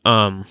holes.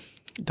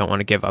 Don't want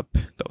to give up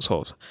those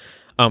holes.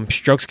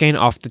 Strokes gained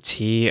off the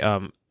tee.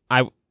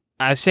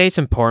 I say it's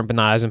important, but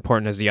not as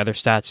important as the other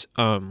stats.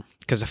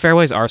 Because the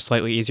fairways are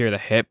slightly easier to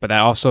hit, but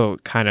that also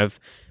kind of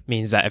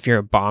means that if you're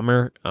a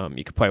bomber,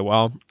 you could play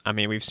well. I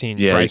mean, we've seen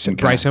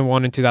Bryson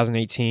won in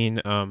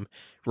 2018.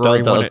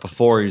 Rory That won was it,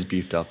 before he's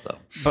beefed up though.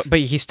 but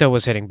he still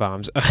was hitting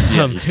bombs.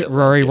 Yeah, he still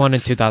Rory was, won in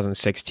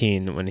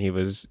 2016 when he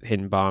was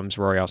hitting bombs.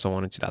 Rory also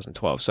won in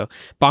 2012. So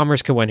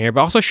bombers could win here,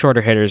 but also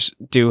shorter hitters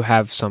do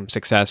have some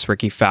success.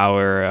 Ricky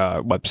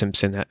Fowler, Webb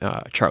Simpson,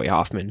 Charlie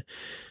Hoffman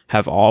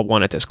have all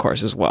won at this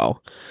course as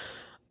well.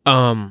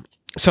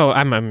 So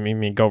I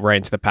mean, go right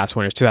into the past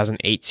winners.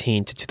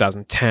 2018 to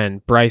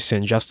 2010,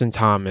 Bryson, Justin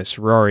Thomas,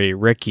 Rory,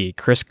 Ricky,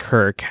 Chris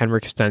Kirk,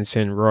 Henrik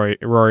Stenson,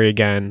 Rory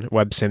again,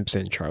 Webb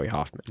Simpson, Charlie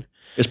Hoffman.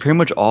 It's pretty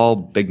much all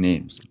big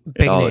names.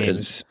 Big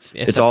names.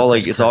 It's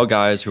all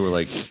guys who were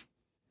like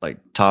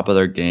top of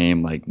their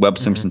game. Like Webb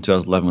Simpson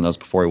 2011, when that was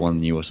before he won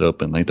the U.S.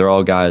 Open. Like they're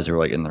all guys who are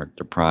like in their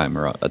prime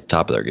or at the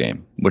top of their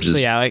game, which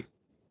is like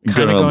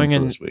kind of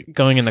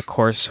going in the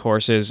course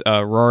horses.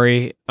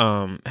 Rory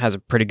has a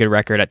pretty good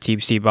record at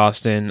TPC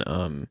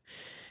Boston.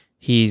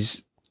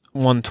 He's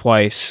won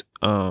twice.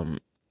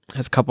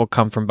 Has a couple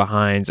come from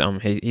behinds.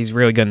 He's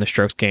really good in the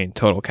strokes gained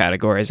total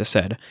category, as I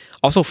said.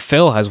 Also,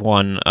 Phil has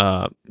won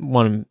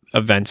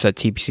events at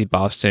TPC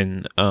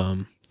Boston.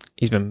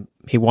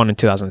 He won in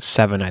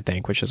 2007, I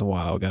think, which is a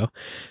while ago.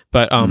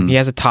 But he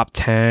has a top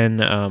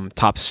 10,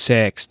 top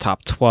 6,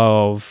 top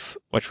 12,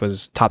 which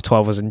was top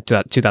 12 was in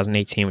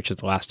 2018, which is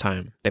the last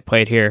time they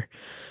played here.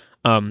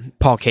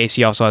 Paul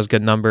Casey also has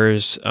good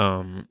numbers,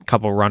 a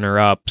couple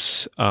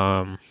runner-ups.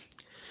 Of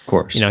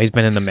course. He's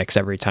been in the mix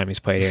every time he's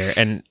played here.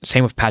 And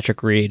same with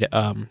Patrick Reed,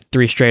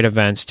 3 straight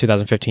events,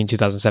 2015,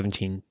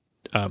 2017,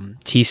 T6,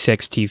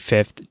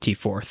 T5th,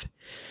 T4th.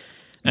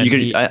 And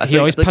he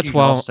always puts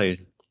well.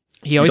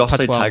 He always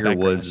puts well. Tiger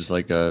Woods is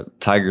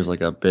Tiger's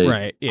like a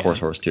big course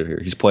horse too here.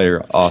 He's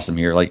played awesome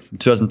here. Like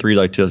 2003,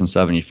 like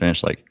 2007, he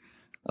finished like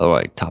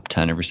top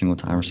 10 every single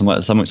time or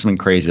something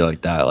crazy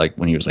like that. Like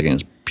when he was like in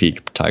his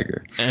peak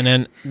Tiger.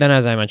 And then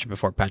as I mentioned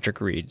before, Patrick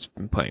Reed's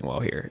been playing well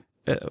here.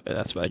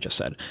 That's what I just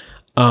said.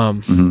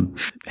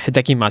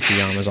 Hideki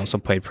Matsuyama's also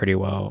played pretty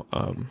well.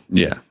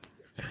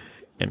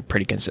 And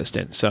pretty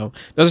consistent. So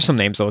those are some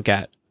names to look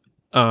at.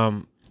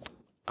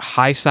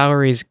 High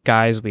salaries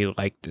guys we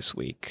like this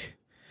week.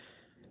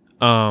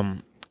 What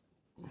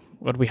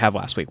did we have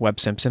last week? Webb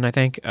Simpson, I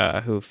think,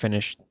 who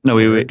finished. No,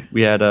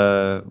 we had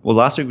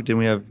last week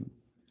we have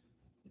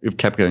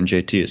Koepka and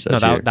JT. It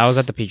says that was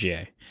at the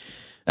PGA.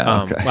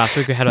 Okay. Last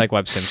week we had like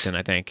Webb Simpson,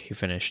 I think, who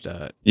finished.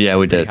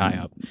 We did high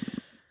up.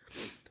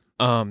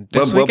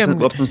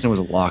 Webb Simpson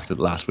was locked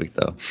last week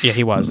though. Yeah,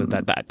 he was at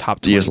that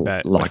top 20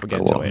 bet. Locked which we'll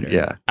get into later.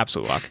 Yeah,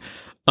 absolute lock.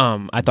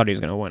 I thought he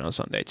was going to win on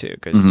Sunday too,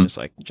 because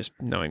just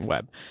knowing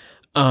Webb.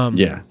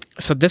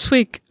 So this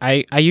week,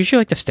 I usually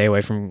like to stay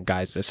away from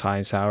guys this high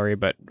in salary,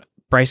 but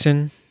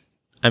Bryson,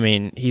 I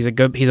mean, he's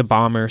a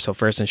bomber, so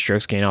first in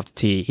strokes gained off the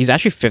tee. He's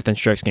actually 5th in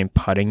strokes gained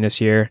putting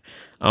this year.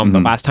 The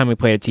last time we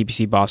played at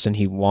TPC Boston,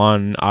 he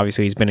won.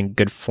 Obviously, he's been in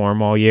good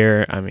form all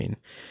year. I mean,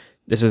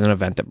 this is an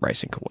event that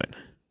Bryson could win.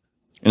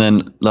 And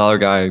then the other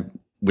guy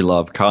we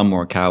love, Kyle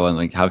Morikawa, and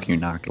like how can you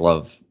not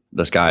love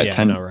this guy?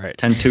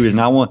 10-2 is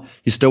not one.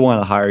 He's still one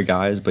of the higher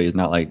guys, but he's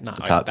not like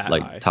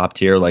top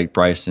tier like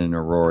Bryson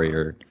or Rory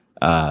or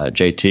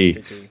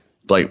JT.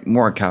 Like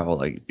Morikawa,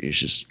 like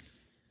he's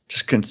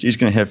he's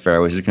gonna hit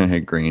fairways, he's gonna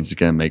hit greens, he's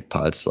gonna make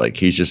putts. Like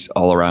he's just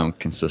all around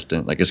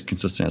consistent, like as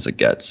consistent as it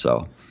gets.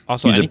 So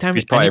also anytime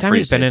he's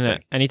been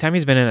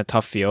in a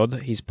tough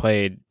field, he's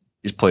played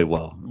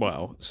well.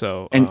 Well,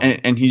 so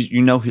and he's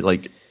he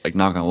like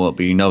knock on wood,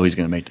 but he's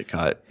gonna make the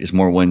cut. He's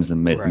more wins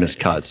than missed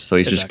cuts, so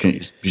he's just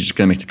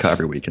gonna make the cut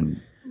every week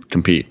and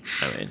compete.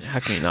 I mean, how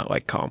can you not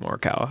like Colin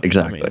Morikawa?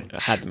 Exactly. I mean,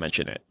 I had to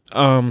mention it.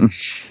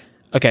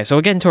 Okay, so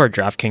we'll get into our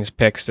DraftKings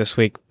picks this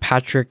week.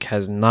 Patrick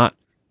has not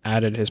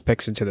added his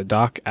picks into the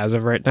doc as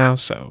of right now,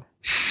 so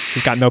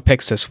he's got no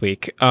picks this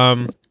week.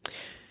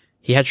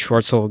 He had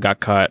Schwartzel got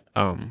cut.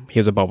 He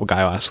was a bubble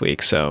guy last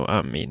week, so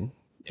I mean,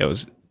 it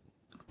was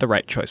the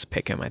right choice to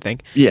pick him, I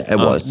think. Yeah, it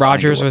was.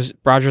 Rogers was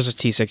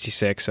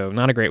T66, so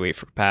not a great week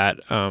for Pat.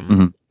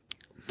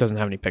 Doesn't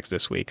have any picks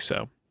this week,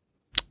 so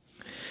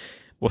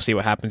we'll see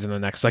what happens in the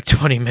next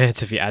 20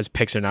 minutes if he adds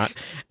picks or not.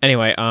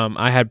 Anyway,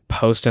 I had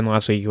Poston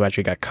last week who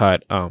actually got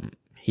cut.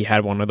 He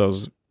had one of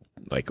those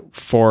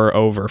 4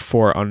 over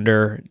 4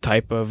 under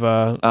type of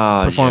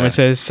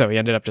performances, so he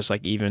ended up just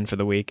even for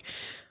the week.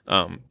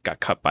 Got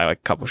cut by a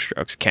couple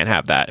strokes. Can't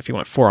have that. If he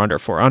went 4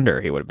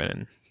 under, he would have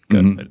been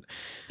good.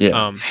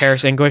 But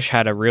Harris English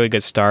had a really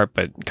good start,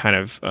 but kind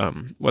of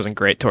wasn't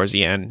great towards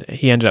the end.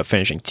 He ended up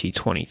finishing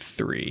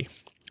T23.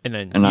 And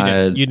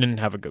then you didn't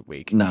have a good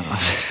week. No.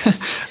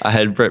 I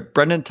had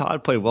Brendan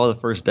Todd played well the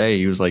first day.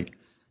 He was like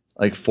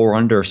 4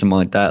 under or something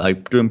like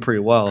that, doing pretty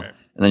well. Right.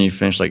 And then he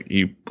finished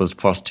he was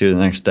 +2 the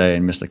next day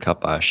and missed the cut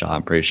by a shot,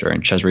 I'm pretty sure.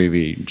 And Ches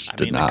Reavie just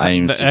did not.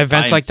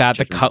 Events like that,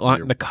 the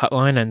cut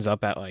line ends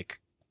up at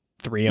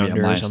 3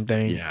 under or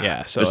something.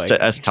 Yeah. So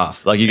that's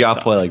tough. You got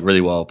to play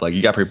really well.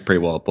 You got pretty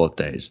well both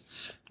days,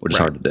 which is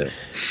hard to do.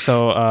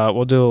 So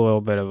we'll do a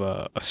little bit of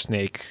a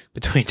snake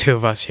between two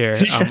of us here.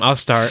 I'll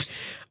start.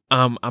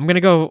 I'm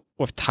gonna go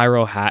with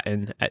Tyrell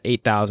Hatton at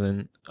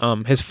 8,000.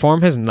 His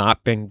form has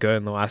not been good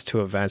in the last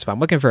 2 events, but I'm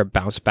looking for a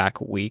bounce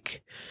back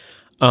week.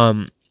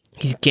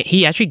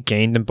 he actually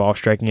gained in ball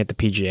striking at the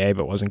PGA,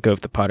 but wasn't good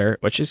with the putter,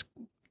 which is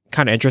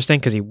kind of interesting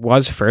because he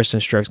was first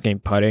in strokes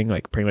gained putting,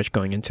 like pretty much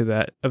going into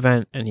that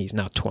event, and he's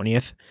now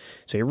 20th.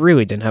 So he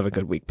really didn't have a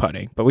good week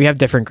putting. But we have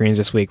different greens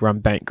this week. We're on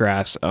bent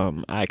grass.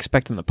 I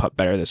expect him to putt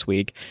better this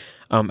week.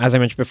 As I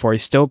mentioned before,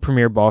 he's still a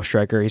premier ball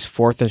striker. He's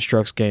 4th in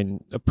strokes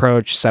gained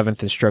approach,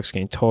 7th in strokes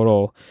gained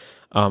total.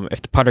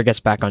 If the putter gets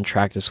back on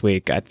track this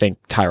week, I think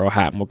Tyrrell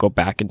Hatton will go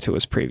back into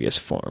his previous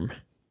form.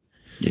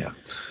 Yeah.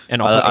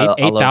 And also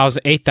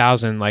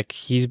 8,000, like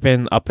he's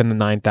been up in the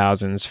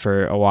 9,000s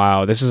for a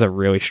while. This is a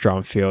really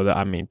strong field.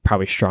 I mean,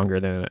 probably stronger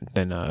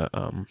than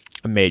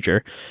a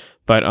major.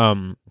 But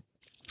I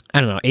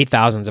don't know,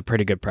 8,000 is a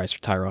pretty good price for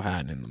Tyrrell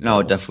Hatton. No,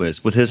 it definitely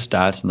is. With his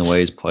stats and the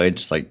way he's played,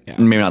 just like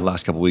maybe not the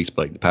last couple of weeks,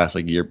 but like the past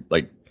like year,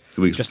 like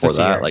 2 weeks just before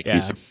that, like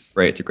it's a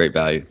great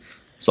value.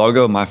 So I'll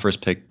go with my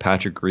first pick,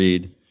 Patrick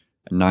Reed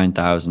at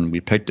 9,000.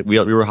 We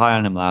were high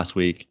on him last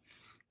week.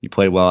 He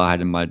played well. I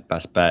had him my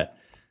best bet.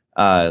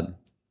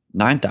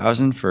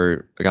 9,000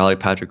 for a guy like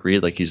Patrick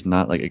Reed, like he's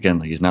not like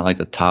he's not like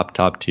the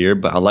top tier,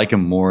 but I like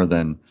him more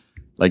than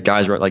like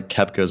guys like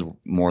Koepka's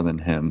more than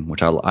him,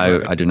 which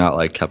I do not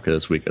like Koepka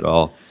this week at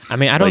all. I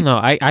mean, I don't know.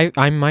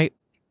 I might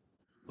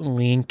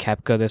lean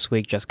Koepka this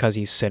week just because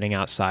he's sitting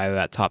outside of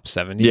that top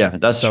 70. Yeah,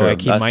 that's so true.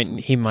 Like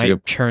he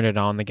might turn it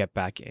on to get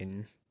back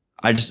in.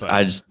 I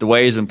just the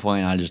way he's been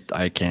playing,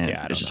 I can't.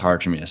 Yeah, it's just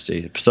hard for me to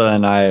see. So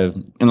then I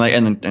like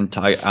him.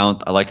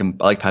 I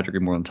like Patrick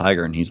more than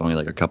Tiger, and he's only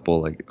like a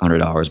couple like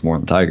 $100 more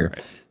than Tiger.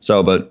 Right.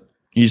 So, but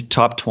he's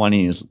top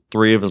 20. Is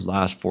 3 of his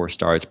last 4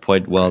 starts.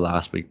 Played well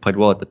last week. Played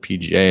well at the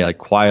PGA. Like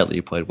quietly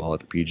played well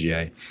at the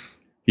PGA.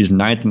 He's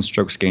 9th in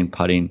strokes gained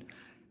putting.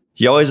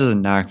 He always has a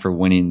knack for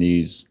winning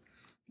these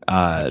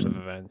types of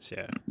events.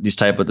 Yeah, these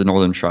type of the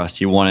Northern Trust.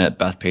 He won it at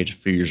Bethpage a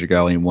few years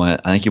ago, and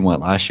I think he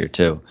won it last year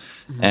too,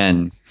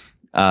 and.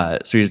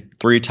 So he's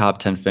 3 top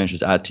 10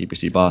 finishes at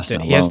TPC Boston.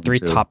 Dude, he has 3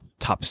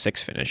 top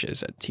 6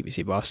 finishes at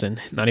TPC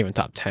Boston. Not even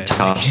top 10.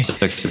 Top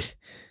 6.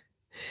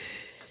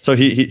 So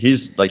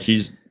he's like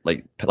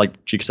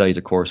Jeek said, he's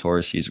a course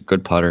horse. He's a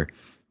good putter.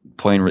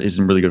 He's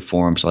in really good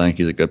form. So I think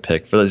he's a good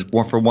pick for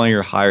one of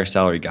your higher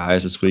salary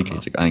guys this week. I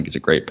think he's a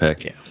great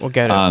pick. Yeah, we'll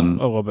get a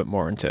little bit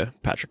more into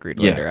Patrick Reed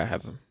later. I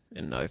have him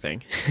in another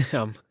thing.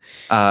 So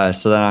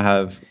then I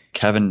have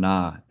Kevin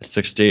Na at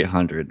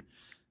 6,800.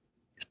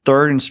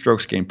 3rd in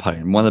strokes gained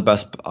putting. One of the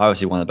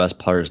best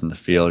putters in the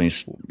field.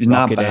 He's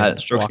not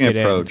bad. Strokes gained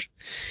approach.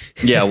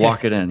 Yeah,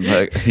 walk it in.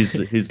 Like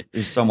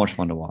he's so much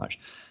fun to watch.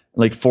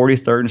 Like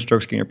 43rd in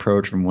strokes gained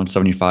approach from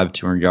 175 to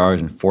 200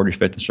 yards, and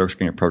 45th in strokes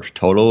gained approach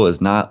total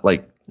is not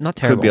terrible.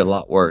 Could be a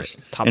lot worse.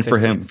 Top and 15. For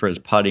him, for his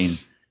putting,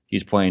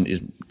 he's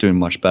doing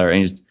much better, and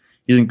he's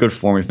in good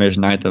form. He finished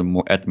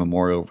 9th at the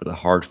Memorial over the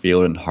hard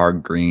field and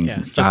hard greens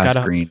and fast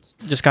greens.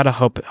 Just gotta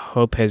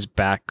hope his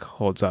back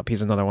holds up.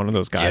 He's another one of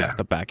those guys with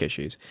the back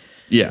issues.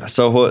 Yeah,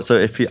 so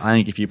if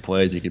he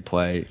plays, he could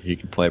play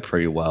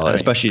pretty well,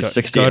 especially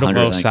 6,800. Go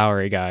to low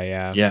salary guy,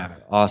 yeah. Yeah,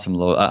 awesome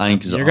low. I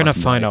think you're gonna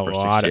find a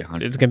lot.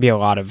 It's gonna be a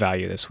lot of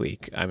value this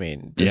week. I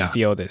mean, this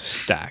field is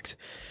stacked.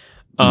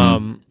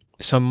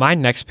 So my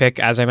next pick,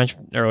 as I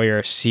mentioned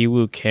earlier,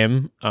 Siwoo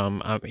Kim.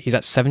 He's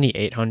at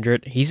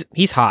 7,800.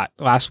 He's hot.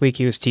 Last week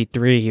he was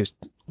T3. He was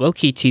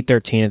low-key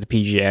T13 at the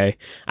PGA.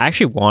 I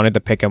actually wanted to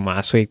pick him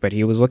last week, but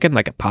he was looking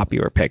like a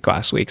popular pick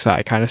last week, so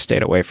I kind of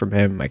stayed away from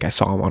him. Like I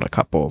saw him on a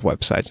couple of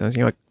websites, and I was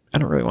like, I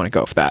don't really want to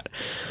go with that.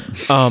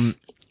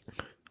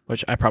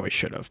 Which I probably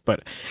should have.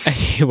 But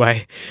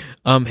anyway,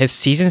 his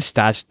season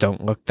stats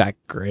don't look that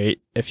great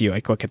if you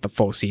look at the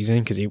full season,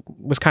 because he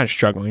was kind of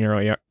struggling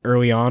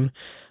early on.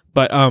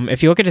 But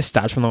if you look at his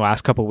stats from the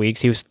last couple of weeks,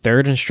 he was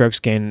 3rd in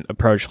strokes gained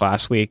approach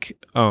last week,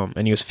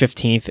 and he was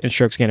 15th in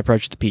strokes gained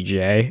approach at the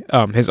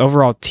PGA. His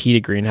overall tee to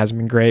green hasn't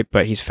been great,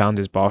 but he's found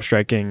his ball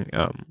striking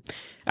out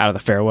of the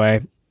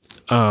fairway.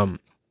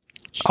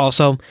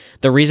 Also,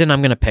 the reason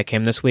I'm going to pick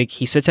him this week,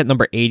 he sits at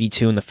number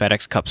 82 in the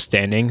FedEx Cup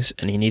standings,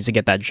 and he needs to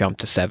get that jump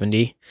to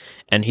 70.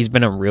 And he's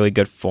been in really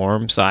good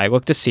form, so I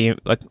look to see him.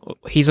 Like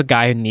he's a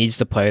guy who needs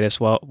to play this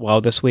well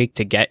this week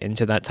to get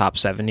into that top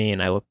 70,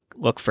 and I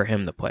look for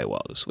him to play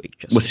well this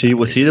week. Was he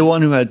the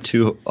one who had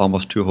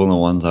almost 2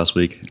 hole-in-ones last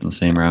week in the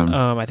same round?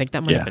 I think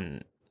that might have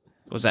been.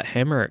 Was that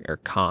him or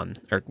Khan?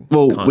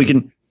 Khan? we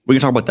can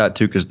talk about that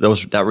too, because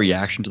that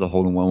reaction to the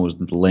hole-in-one was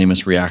the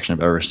lamest reaction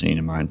I've ever seen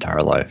in my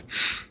entire life.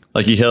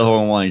 Like he hit a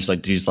hole-in-one, he's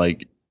just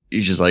like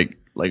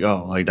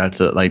oh, like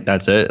that's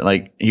it.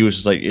 Like he was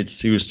just like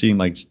he was seeing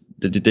like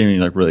didn't even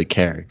like really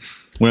care.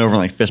 Went over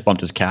and like fist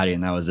bumped his caddy,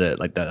 and that was it.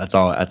 Like that's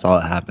all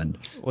that happened.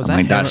 Was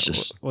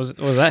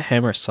that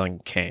him or Sung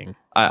Kang?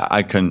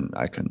 I couldn't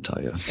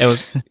tell you. It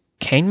was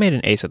Kang made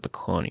an ace at the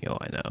Colonial,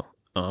 I know.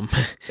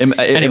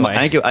 Anyway,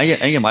 I think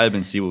it might have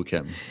been Siwoo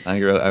Kim. I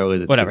really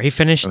did. Whatever. He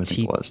finished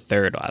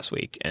third last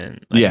week,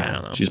 and I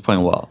don't know. She's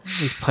playing well.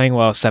 He's playing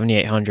well.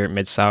 7,800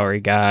 mid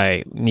salary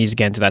guy, needs to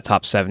get into that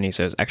top 70,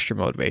 so there's extra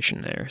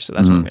motivation there. So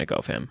that's what I'm going to go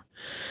with him.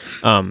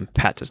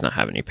 Pat does not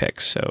have any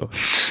picks, so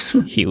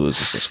he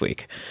loses this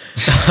week.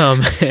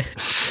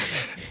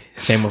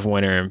 Same with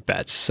winner and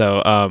bets.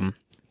 So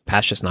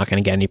Pat's just not going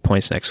to get any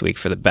points next week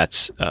for the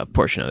bets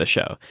portion of the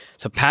show.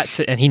 So Pat,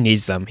 and he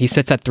needs them. He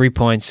sits at 3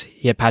 points.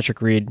 He had Patrick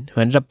Reed,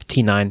 who ended up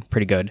T9,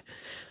 pretty good.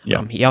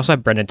 Yeah. He also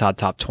had Brendan Todd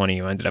top 20,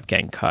 who ended up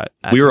getting cut.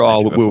 We were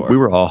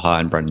all high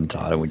on Brendan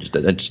Todd, and we just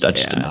did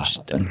not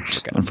happen,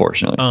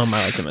 unfortunately. I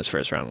liked him as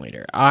first round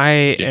leader. I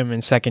am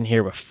in second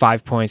here with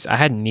 5 points. I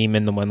had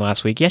Neiman the win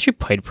last week. He actually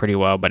played pretty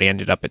well, but he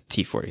ended up at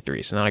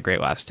T43, so not a great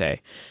last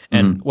day.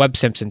 And Webb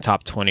Simpson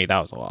top 20, that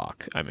was a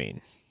lock. I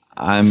mean,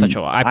 such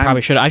a lock.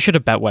 I should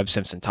have bet Webb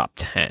Simpson top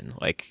 10,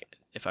 like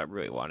if I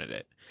really wanted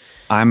it.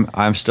 I'm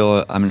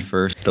in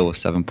first still with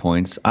 7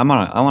 points. I'm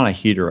on a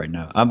heater right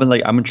now. I've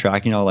been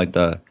tracking all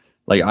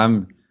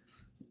I'm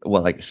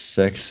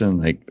 6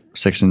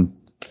 and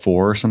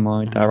 4 or something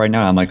like that right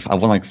now. I think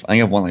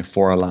I've won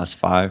 4 of the last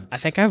 5. I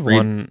think I've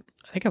won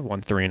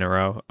 3 in a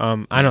row.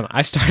 I don't know.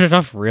 I started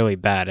off really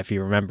bad, if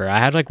you remember. I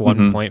had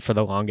 1 point for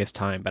the longest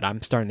time, but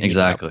I'm starting to get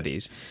up with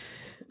these.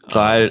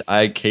 So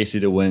I had Casey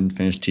to win,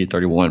 finished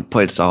T31,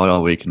 played solid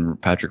all week, and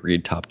Patrick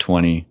Reed top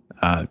 20,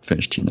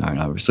 finished T9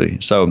 obviously.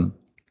 So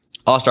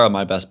I'll start with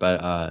my best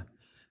bet. I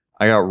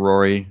got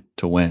Rory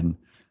to win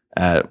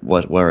at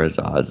where his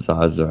odds?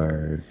 Odds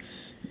are,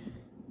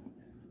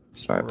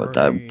 sorry about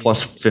that,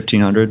 plus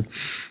 1,500.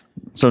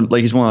 So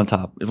he's one of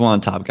the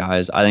top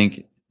guys. I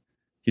think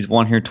he's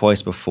won here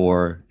twice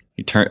before.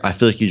 I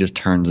feel like he just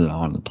turns it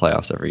on in the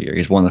playoffs every year.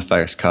 He's won the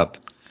FedEx Cup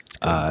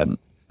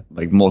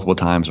multiple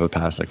times over the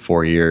past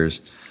 4 years.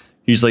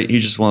 He's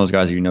just one of those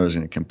guys who you know is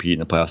going to compete in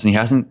the playoffs.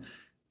 And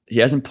he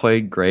hasn't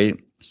played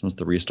great since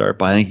the restart,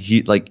 but I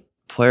think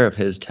player of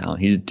his talent,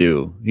 he's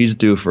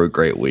due for a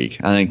great week.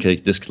 I think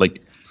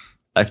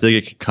I feel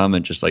like it could come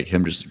and just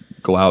him just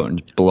go out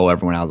and blow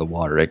everyone out of the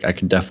water. I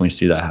can definitely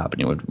see that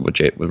happening with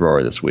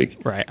Rory this week.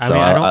 Right.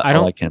 I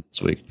don't like him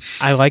this week.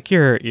 I like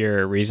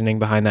your reasoning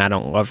behind that. I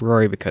don't love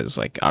Rory because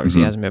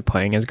obviously he hasn't been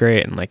playing as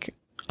great, and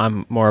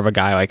I'm more of a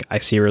guy I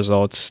see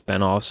results,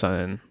 then all of a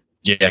sudden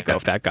go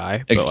with that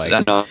guy.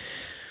 But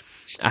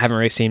I haven't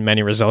really seen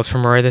many results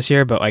from Rory this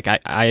year, but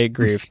I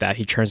agree with that.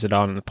 He turns it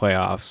on in the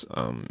playoffs.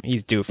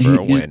 He's due for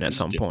a win at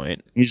some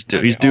point. He's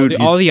due.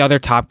 All the other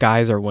top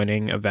guys are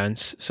winning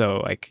events,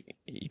 so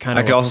you kind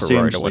of look for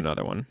Rory to win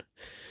another one.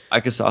 I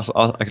could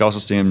also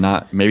see him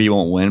maybe he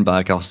won't win, but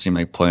I could also see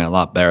him playing a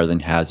lot better than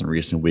he has in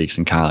recent weeks,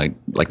 and kind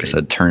of I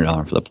said, turn it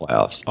on for the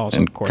playoffs.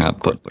 Also,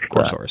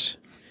 course horse.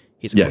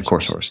 He's a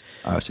course horse.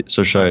 Obviously.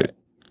 So should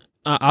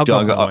I'll go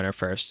with my winner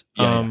first.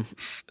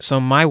 So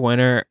my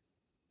winner.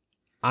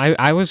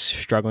 I was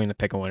struggling to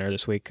pick a winner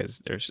this week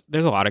because there's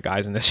a lot of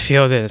guys in this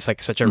field, and it's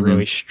such a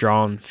really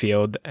strong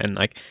field, and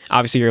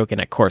obviously you're looking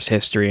at course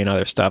history and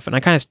other stuff, and I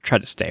kind of tried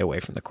to stay away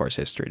from the course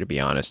history, to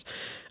be honest.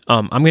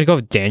 I'm gonna go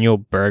with Daniel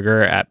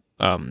Berger at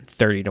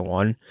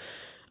 30-1.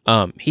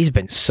 He's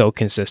been so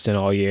consistent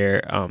all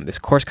year. This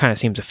course kind of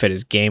seems to fit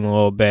his game a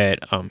little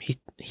bit.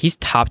 He's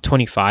top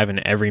 25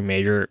 in every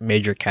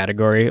major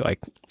category,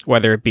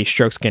 whether it be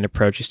strokes gained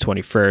approach, he's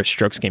 21st,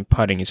 strokes gained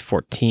putting, he's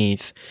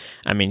 14th.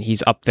 I mean,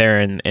 he's up there,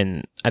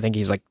 and I think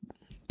he's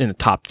in the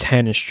top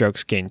 10 in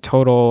strokes gained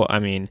total. I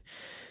mean,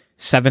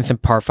 7th in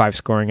par 5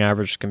 scoring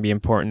average can be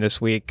important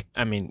this week.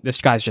 I mean, this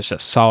guy's just a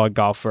solid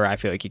golfer. I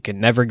feel like you can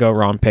never go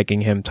wrong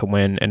picking him to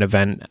win an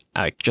event,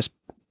 just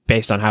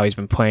based on how he's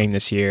been playing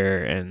this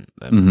year, and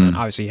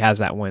obviously he has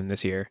that win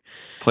this year.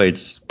 Playing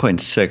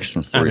 6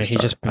 since the restart. He's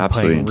just been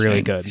playing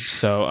really good.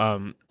 So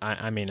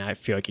I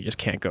feel like you just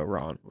can't go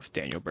wrong with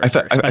Daniel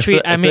Berger.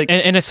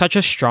 And it's such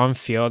a strong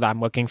field. I'm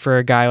looking for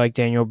a guy like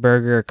Daniel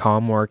Berger,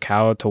 Colin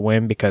Morikawa to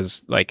win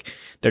because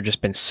they've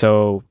just been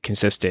so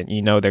consistent.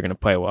 They're going to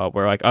play well.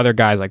 Where other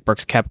guys like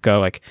Brooks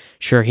Koepka,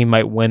 sure he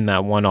might win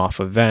that one-off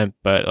event,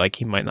 but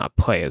he might not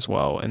play as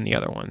well in the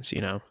other ones.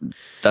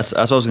 That's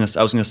what I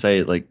was gonna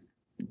say.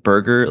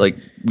 Berger,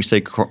 we say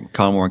Colin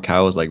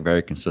Morikawa is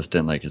very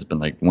consistent, has been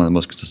one of the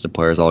most consistent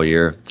players all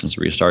year since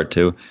the restart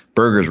too.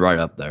 Berger's right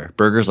up there.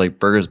 Berger's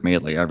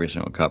made every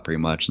single cut pretty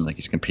much, and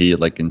he's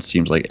competed in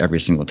seems every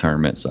single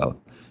tournament.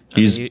 So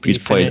he's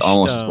played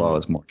almost as well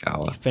as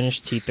Morikawa. He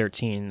finished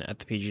T13 at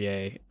the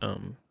PGA a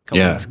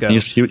couple weeks ago.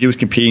 He was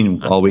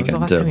competing all weekend too.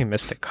 When was the last time he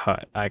missed a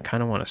cut? I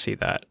kind of want to see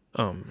that.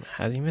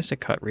 Has he missed a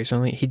cut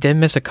recently? He did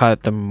miss a cut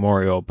at the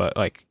Memorial, but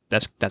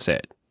that's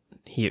it.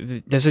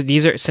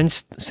 These are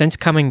since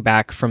coming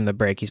back from the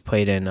break, he's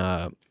played in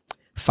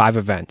 5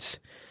 events.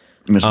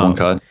 Missed one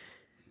cut.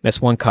 Missed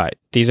one cut.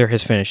 These are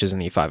his finishes in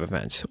the 5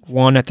 events.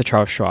 1 at the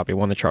Charles Schwab. He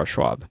won the Charles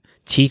Schwab.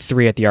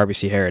 T3 at the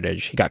RBC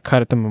Heritage. He got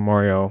cut at the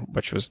Memorial,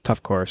 which was a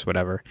tough course,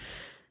 whatever.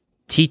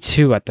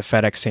 T2 at the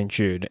FedEx St.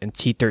 Jude, and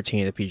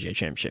T13 at the PGA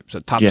Championship. So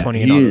top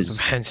 20 in all those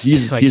events.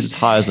 He's as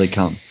high as they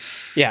come.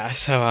 Yeah,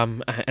 so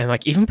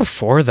and even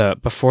before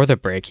the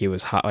break, he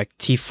was hot.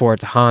 T4 at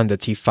the Honda,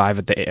 T5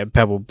 at the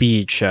Pebble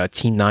Beach,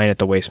 T9 at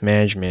the Waste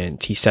Management,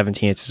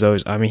 T17 at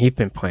Zoe's. I mean, he's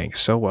been playing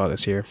so well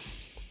this year.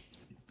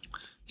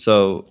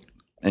 So,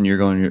 and you're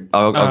going.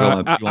 I'll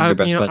go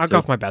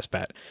with my best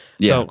bet.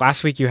 Yeah. So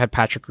last week you had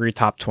Patrick Reed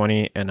top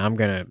 20, and I'm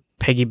gonna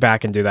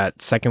piggyback and do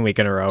that second week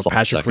in a row.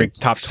 Patrick Reed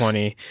top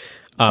 20,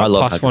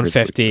 plus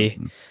 150.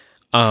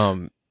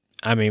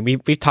 I mean,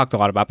 we've talked a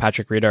lot about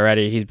Patrick Reed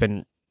already. He's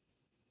been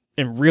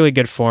in really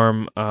good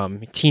form.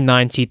 T9,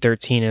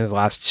 T13 in his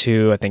last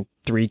two. I think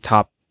 3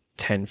 top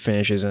 10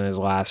 finishes in his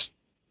last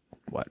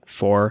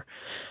 4.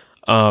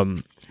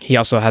 He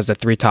also has the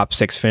 3 top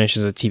 6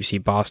 finishes at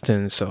TPC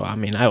Boston. So I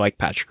mean, I like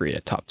Patrick Reed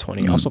at top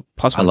 20. Also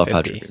plus 150. I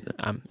love Patrick Reed.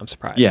 I'm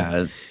surprised.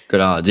 Yeah, good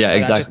odds. Yeah,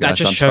 exactly. That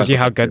just shows you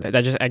how good.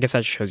 I guess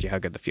that shows you how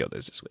good the field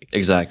is this week.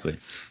 Exactly.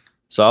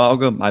 So I'll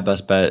go my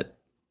best bet.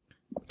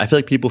 I feel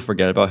like people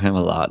forget about him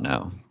a lot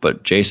now,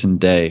 but Jason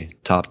Day,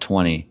 top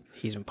 20.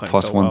 He's been playing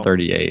plus so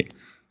 138.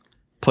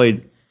 Well.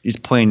 He's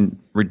playing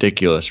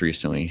ridiculous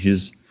recently.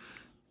 He's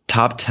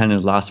top 10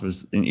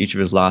 in each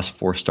of his last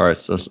 4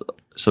 starts.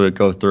 So it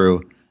go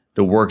through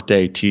the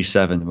Workday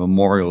T7, the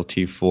Memorial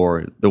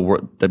T4, the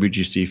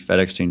WGC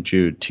FedEx St.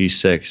 Jude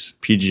T6,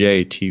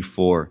 PGA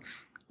T4.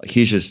 Like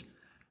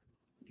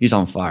he's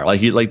on fire.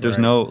 There's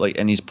no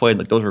and he's played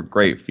those were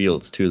great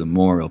fields too. The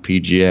Memorial,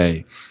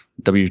 PGA,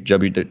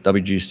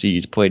 WGC.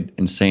 He's played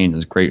insane.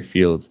 Those great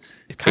fields.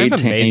 It's kind of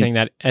amazing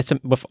that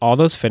with all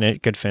those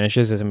good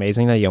finishes, it's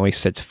amazing that he only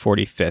sits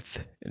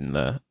 45th in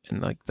the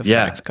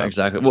FedEx Cup.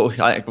 Exactly. Well,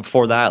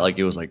 before that,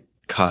 it was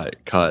cut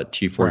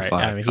T45. Right.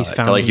 I mean, he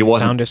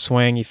found his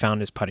swing. He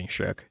found his putting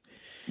stroke,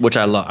 which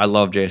I love. I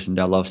love Jason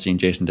Day. I love seeing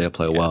Jason Day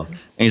play well.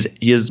 And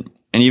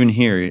and even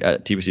here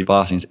at TPC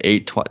Boston, he's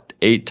 8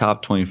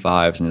 top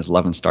 25s in his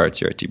 11 starts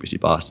here at TPC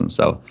Boston.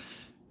 So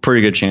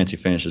pretty good chance he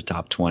finishes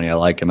top 20. I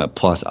like him at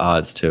plus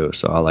odds too,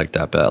 so I like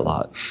that bet a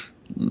lot.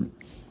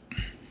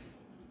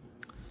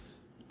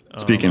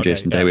 Speaking of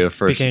Jason Day, we have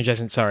first. Speaking of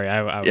Jason, sorry,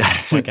 I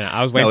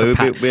was waiting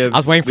for Pat. I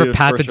was waiting for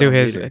Pat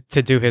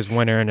to do his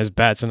winner and his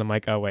bets, and I'm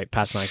like, oh wait,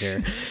 Pat's not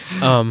here.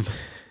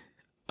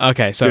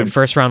 Okay, so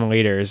first round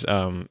leaders,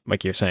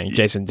 like you're saying,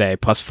 Jason Day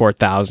plus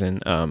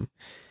 4,000.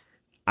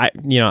 I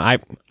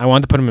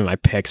wanted to put him in my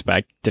picks, but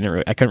I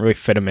couldn't really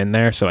fit him in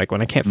there. So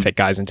when I can't fit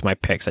guys into my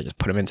picks, I just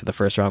put him into the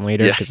first round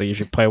leader because they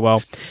usually play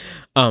well.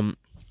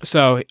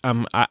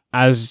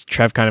 As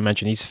Trev kind of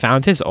mentioned, he's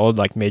found his old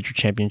major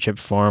championship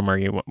form where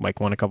he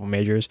won a couple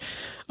majors.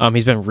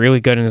 He's been really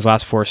good in his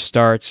last 4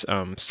 starts,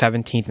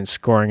 17th in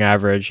scoring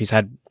average. He's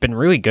been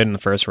really good in the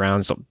first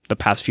rounds the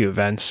past few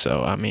events.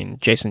 So I mean,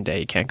 Jason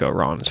Day, you can't go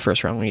wrong as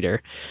first round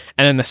leader.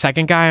 And then the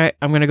second guy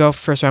I'm gonna go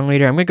first round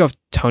leader, I'm gonna go with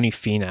Tony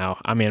Finau.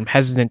 I mean, I'm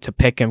hesitant to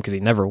pick him because he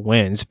never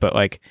wins, but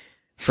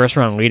first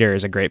round leader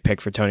is a great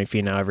pick for Tony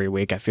Finau every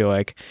week. I feel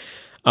like.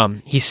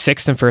 He's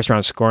 6th in first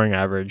round scoring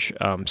average,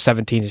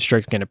 17th in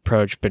strokes gained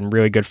approach, been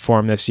really good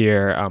form this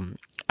year.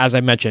 As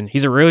I mentioned,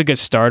 he's a really good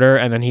starter,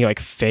 and then he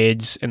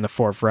fades in the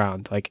 4th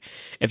round.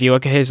 If you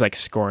look at his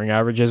scoring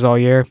averages all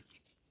year,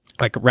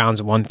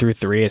 rounds 1 through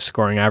 3, his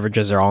scoring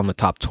averages are all in the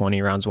top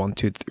 20, rounds 1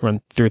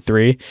 through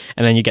 3,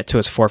 and then you get to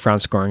his 4th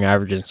round scoring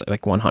averages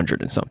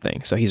 100 and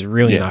something. So he's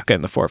really not good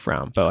in the 4th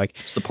round. But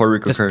it's the Puerto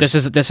Rico curse.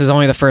 This is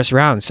only the first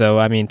round. So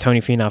I mean, Tony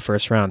Finau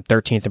first round,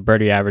 13th in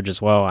birdie average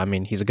as well. I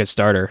mean, he's a good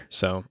starter.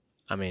 So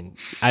I mean,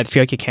 I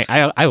feel like you can't.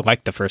 I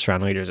like the first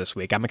round leaders this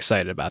week. I'm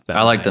excited about them.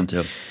 I like them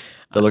too.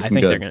 They're looking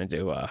good. They're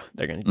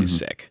gonna do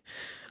sick.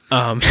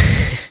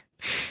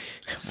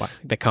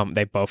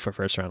 They both for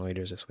first round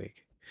leaders this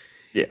week.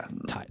 Yeah.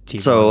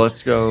 So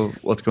let's go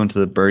into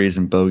the birdies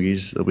and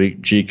bogeys of the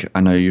week. Jeek,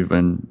 I know you've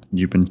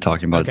been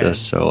talking about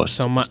this, so let's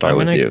start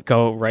with you. I'm gonna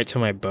go right to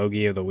my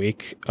bogey of the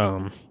week.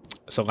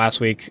 So last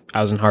week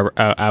I was in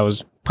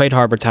played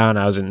Harbortown.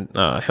 I was in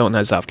Hilton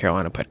Head, South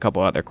Carolina. Played a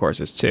couple other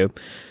courses too.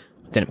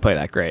 Didn't play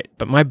that great,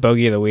 but my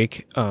bogey of the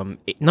week,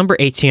 number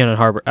 18 at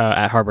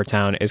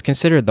Harbortown, is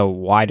considered the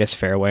widest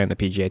fairway on the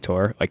PGA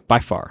Tour, by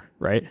far,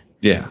 right?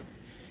 Yeah.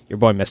 Your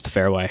boy missed the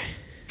fairway.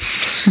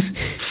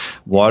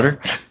 Water?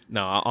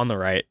 No, on the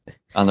right.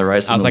 On the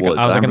right. I was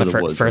on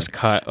the first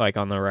cut,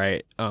 on the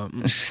right.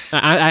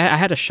 I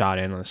had a shot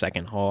in on the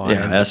second hole.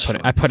 Yeah,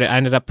 I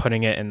ended up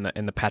putting it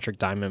in the Patrick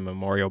Diamond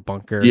Memorial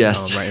bunker.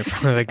 Yes. Right in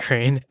front of the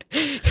green.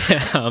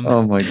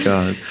 Oh my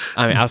god.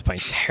 I mean, I was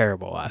playing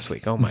terrible last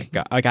week. Oh my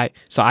god.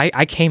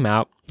 I came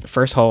out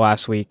first hole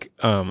last week.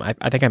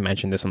 I think I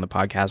mentioned this on the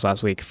podcast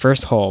last week.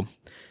 First hole,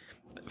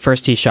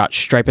 first tee shot,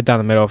 stripe it down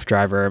the middle of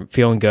driver.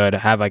 Feeling good. I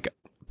have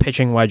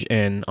pitching wedge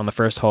in on the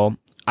first hole.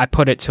 I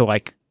put it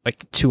to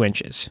 2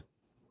 inches.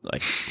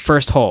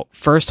 First hole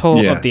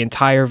of the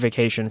entire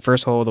vacation,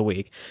 first hole of the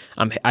week.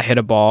 I hit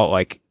a ball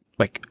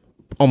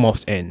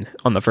almost in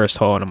on the first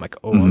hole, and I'm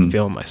I'm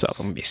feeling myself.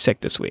 I'm gonna be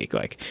sick this week.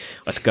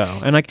 Let's go.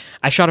 And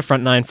I shot a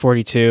front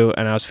 942,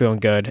 and I was feeling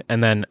good.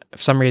 And then for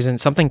some reason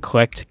something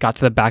clicked, got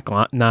to the back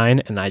 9,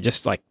 and I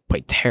just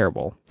played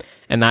terrible.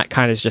 And that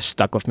kind of just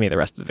stuck with me the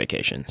rest of the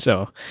vacation.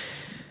 So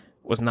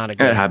was not a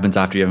good. It happens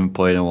after you haven't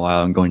played in a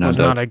while and going down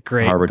to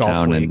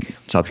Harbortown and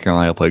South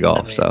Carolina to play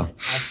golf. I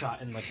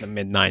shot in the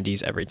mid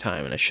 90s every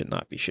time, and I should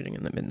not be shooting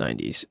in the mid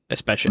 90s,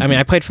 especially. I mean,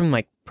 I played from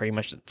pretty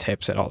much the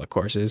tips at all the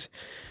courses.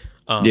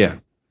 Yeah.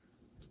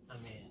 I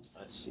mean,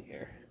 let's see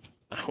here.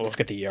 We'll look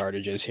at the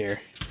yardages here.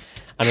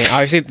 I mean,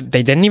 obviously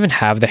they didn't even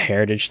have the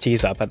heritage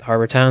tees up at the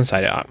Harbortown, so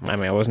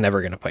I was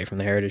never going to play from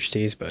the heritage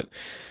tees, but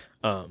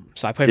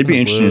So I played It'd from be the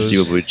interesting to see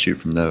Blues. what we'd shoot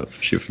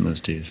from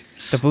those tees.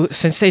 The Blues,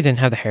 since they didn't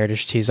have the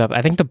Heritage tees up,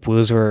 I think the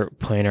Blues were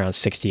playing around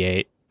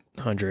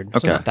 6,800, so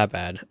Okay, not that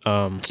bad.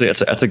 so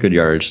that's a good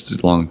yardage. It's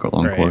a long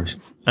Right. course.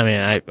 I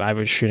mean, I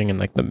was shooting in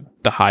like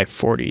the high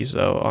 40s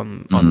though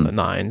on the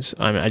nines.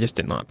 I mean, I just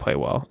did not play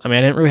well. I mean,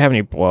 I didn't really have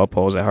any blow up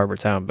holes at Harbor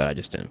Town, but I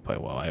just didn't play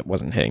well. I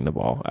wasn't hitting the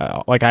ball.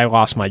 Like I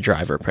lost my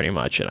driver pretty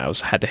much, and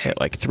had to hit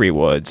like 3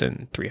 woods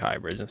and 3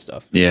 hybrids and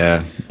stuff.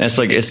 Yeah,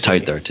 it's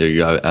tight there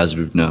too, as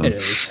we've known. It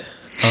is.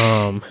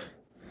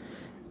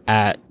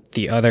 At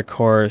the other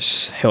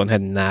course, Hilton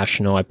Head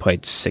National, I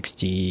played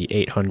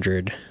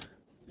 6,800.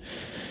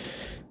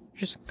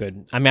 Just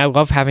good. I mean, I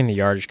love having the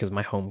yardage because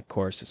my home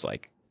course is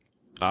like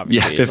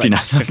obviously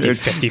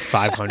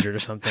 5,500 or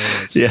something.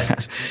 Yeah,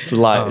 it's a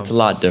lot. It's a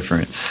lot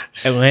different.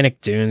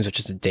 Atlantic Dunes, which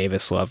is a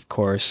Davis Love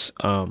course.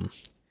 I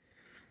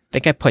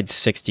think I played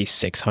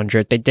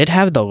 6,600. They did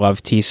have the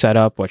Love Tee set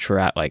up, which were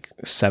at like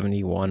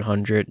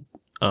 7,100.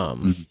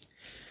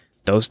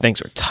 Those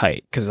things were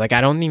tight because like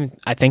I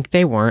think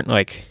they weren't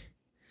like.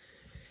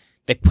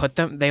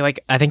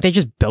 I think they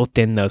just built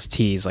in those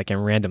tees like in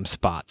random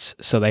spots.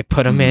 So they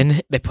put them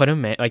in,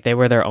 like they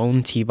were their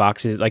own tee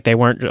boxes. Like they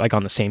weren't like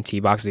on the same tee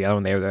box as the other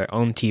one. They were their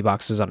own tee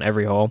boxes on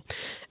every hole.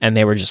 And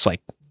they were just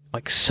like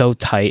so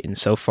tight and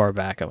so far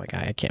back. I'm like,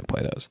 I can't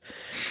play those.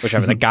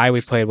 Whichever. The guy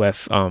we played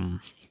with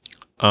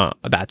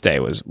that day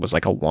was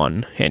like a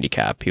 1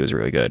 handicap. He was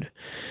really good.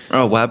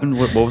 Oh, what happened?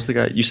 What was the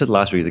guy? You said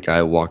last week the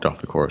guy walked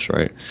off the course,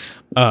 right?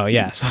 Oh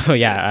yeah, so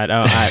yeah,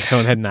 at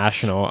Hilton Head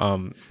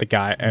National, the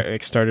guy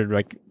it started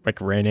like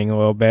raining a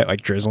little bit,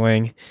 like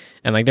drizzling,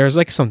 and like there was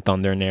like some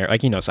thunder in there,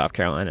 like South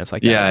Carolina, it's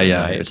like yeah,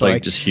 it's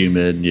like just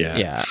humid,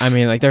 yeah. I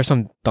mean, like there's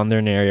some thunder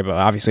in the area, but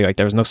obviously like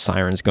there was no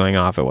sirens going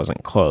off. It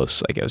wasn't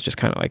close, like it was just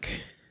kind of like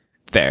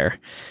there,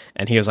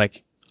 and he was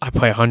like, I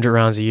play 100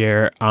 rounds a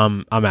year,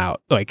 I'm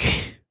out, like.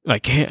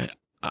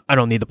 I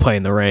don't need to play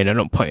in the rain. I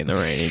don't play in the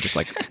rain. He just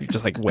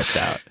whipped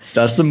out.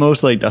 That's the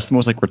most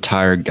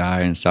retired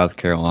guy in South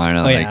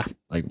Carolina.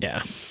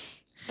 Yeah.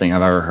 Thing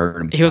I've ever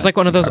heard. He was like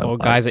one of those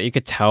old guys that you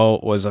could tell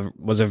was a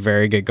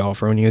very good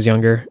golfer when he was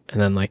younger,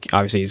 and then like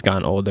obviously he's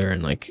gotten older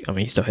and like I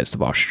mean he still hits the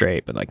ball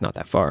straight, but like not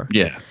that far.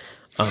 Yeah.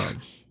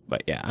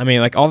 But yeah, I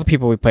mean like all the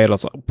people we played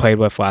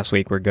with last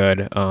week were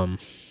good.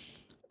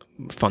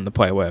 Fun to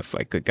play with,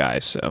 like good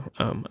guys. So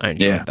I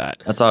enjoyed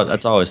that. That's all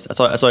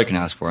I can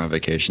ask for on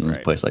vacation is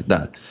a place like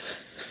that.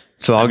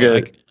 So I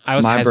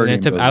was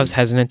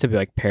hesitant to be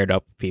like paired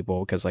up with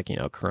people because like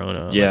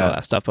Corona, and all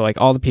that stuff. But like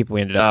all the people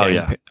we ended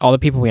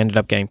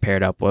up getting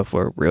paired up with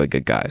were really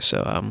good guys.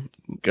 So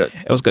good.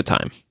 It was a good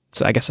time.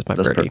 So I guess that's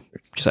birdie.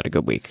 Perfect. Just had a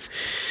good week.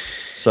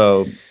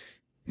 So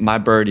my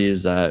birdie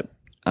is that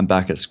I'm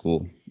back at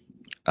school.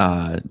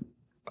 I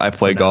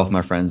played golf with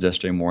my friends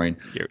yesterday morning.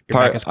 You're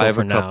back at school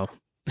for now.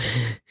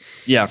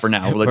 Yeah, for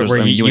now. Like, where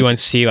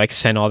UNC like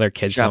send all their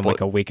kids home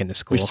like a week into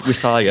school. We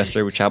saw it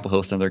yesterday with Chapel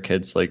Hill send their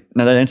kids they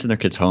didn't send their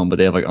kids home, but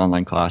they have like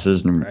online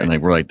classes and like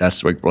we're like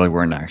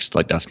we're next,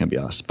 like that's gonna be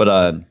us.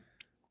 But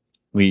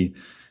we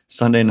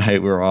Sunday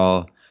night we were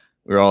all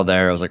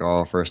there. It was like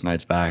all first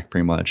nights back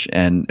pretty much,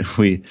 and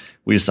we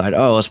decided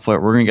let's play.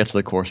 We're gonna get to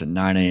the course at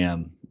 9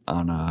 a.m.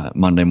 on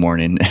Monday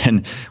morning,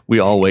 and we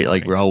all wake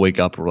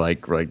up. We're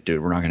like dude,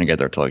 we're not gonna get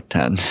there till like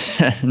 10.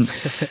 And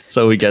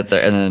so we get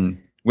there, and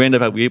then. We end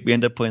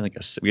up playing like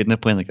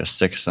a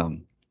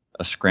six-sum,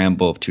 a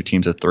scramble of 2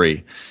 teams of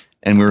 3,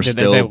 and we were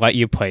they let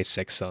you play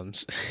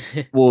 6-sums.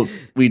 Well,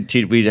 we had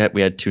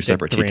 2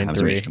 separate tee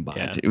times we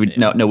combined.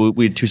 Yeah.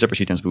 We had 2 separate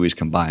tee times, but we just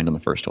combined on the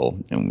first hole,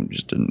 and we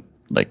just didn't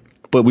like.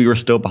 But we were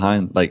still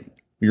behind. Like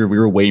we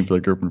were waiting for the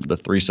group for the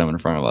 3-sum in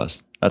front of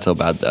us. That's how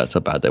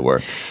bad they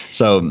were.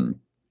 So,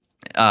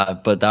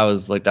 but that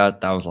was a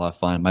lot of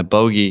fun. My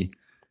bogey.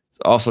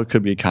 Also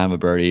could be kind of a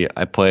birdie.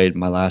 I played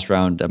my last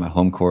round at my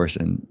home course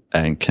in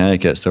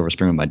Connecticut, Silver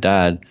Spring, with my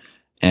dad,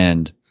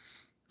 and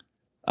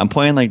I'm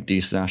playing like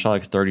decent. I shot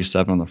like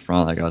 37 on the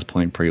front, like I was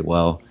playing pretty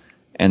well,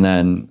 and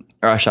then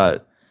I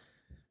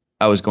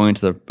was going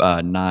to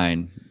the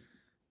 9,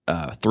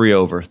 3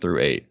 over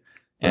through 8,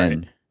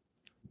 and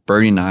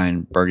birdie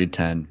 9, birdie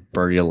 10,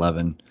 birdie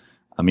 11.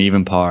 I'm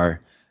even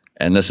par,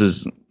 and this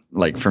is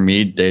like for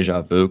me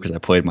deja vu because I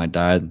played my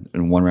dad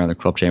in one round of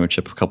the club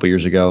championship a couple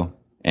years ago,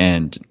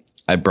 and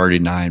I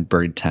birdied 9,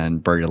 birdied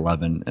 10, birdied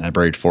 11, and I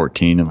birdied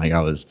 14. And like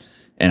I was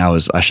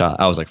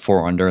like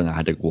 4 under, and I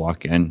had to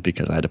walk in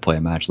because I had to play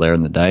a match later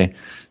in the day.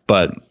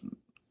 But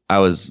I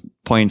was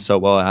playing so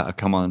well. I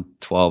come on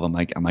 12. I'm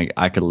like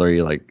I could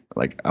literally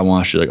like I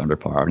want to shoot like under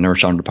par. I've never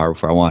shot under par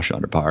before. I want to shoot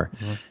under par.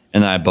 Mm-hmm.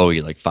 And then I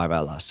bogeyed like 5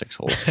 out of the last 6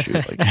 holes to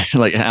shoot.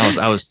 Like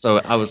I was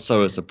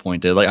so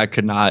disappointed. Like I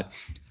could not.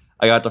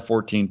 I got to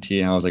 14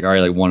 tee and I was like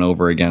already like 1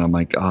 over again. I'm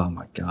like, oh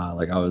my god.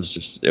 Like it was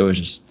just.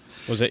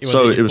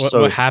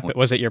 What happened?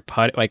 Was it your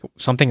putt? Like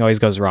something always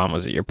goes wrong.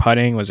 Was it your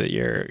putting? Was it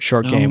your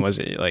short game? Was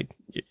it like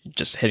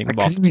just hitting the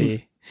ball to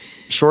tee?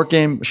 Short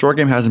game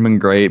hasn't been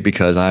great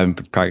because I haven't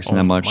been practicing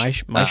that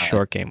much. My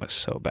short game was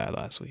so bad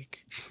last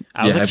week.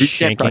 I was yeah, like if you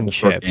can't shanking practice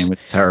short chips. game,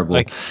 it's terrible.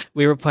 Like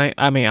we were playing.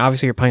 I mean,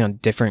 obviously you're playing on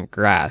different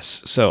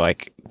grass, so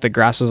like the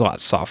grass was a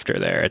lot softer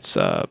there. It's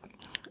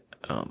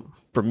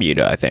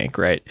Bermuda, I think,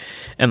 right?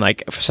 And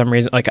like for some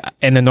reason, like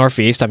in the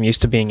Northeast, I'm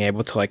used to being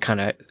able to like kind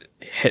of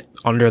hit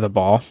under the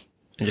ball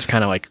and just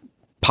kind of like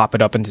pop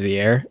it up into the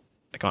air,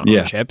 like on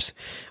chips.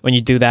 When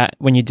you do that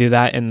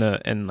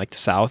in like the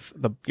South,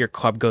 your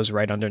club goes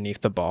right underneath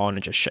the ball and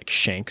it just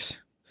shanks.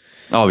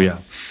 Oh yeah.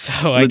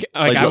 So I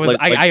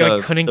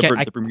couldn't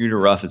get the Bermuda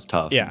rough is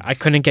tough. Yeah, I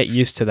couldn't get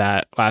used to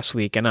that last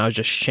week, and I was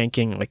just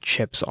shanking like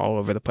chips all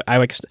over the place.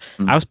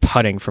 I was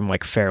putting from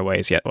like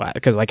fairways yet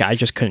because like I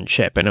just couldn't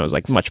chip, and it was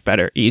like much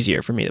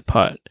easier for me to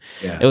putt.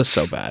 Yeah, it was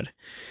so bad.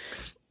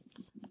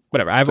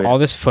 Whatever. I have all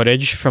this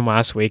footage from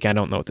last week. I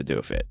don't know what to do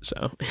with it,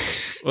 so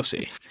we'll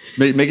see.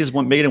 Make it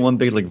one big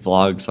like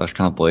vlog /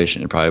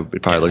 compilation. It probably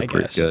look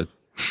pretty good.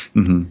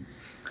 Mm-hmm.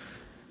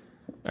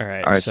 All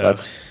right. So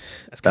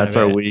that's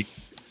our week.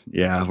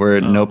 Yeah,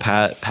 no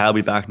Pat. Pat will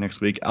be back next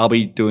week. I'll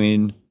be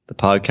doing the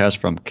podcast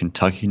from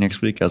Kentucky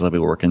next week as I'll be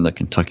working the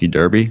Kentucky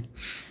Derby,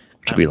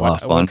 which will be a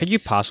lot of fun. What could you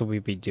possibly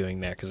be doing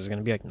there? Because there's going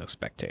to be like no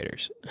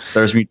spectators.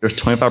 There's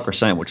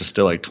 25%, which is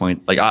still like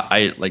 20. Like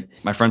I like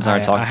my friends and I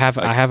are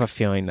talking. I have a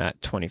feeling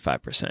that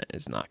 25%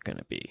 is not going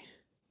to be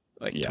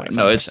like 25%.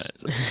 No,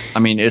 it's. I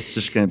mean, it's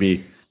just going to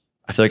be.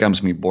 I feel like I'm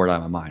just gonna be bored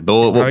out of my mind.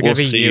 But it's probably gonna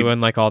be see. You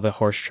and like all the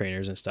horse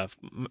trainers and stuff.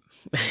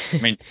 I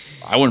mean,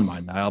 I wouldn't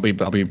mind that. I'll be.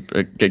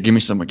 Give me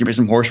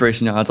some horse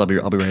racing odds. I'll be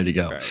ready to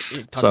go.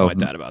 Right. Talk to my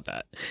dad about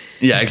that.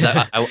 Yeah,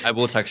 exactly. I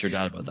will text your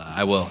dad about that.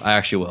 I will. I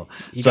actually will.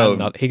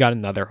 He got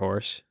another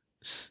horse.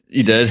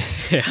 You did?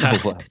 Yeah.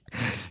 Oh, wow.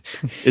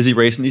 Is he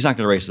racing? He's not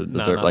gonna race the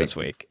dirt not this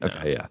week.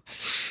 Okay, no. yeah.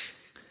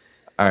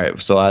 All right,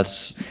 so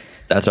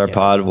that's our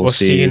pod. We'll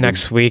see you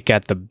next week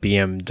at the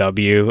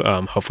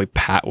BMW. Hopefully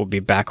Pat will be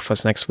back with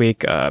us next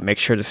week. Make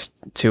sure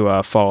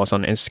to follow us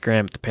on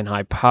Instagram at the Pin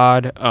High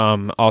Pod.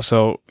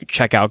 Also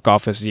check out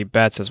Golf with Z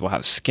Bets as we'll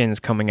have skins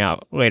coming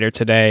out later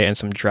today and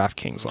some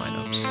DraftKings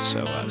lineups.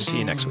 So see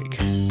you next week.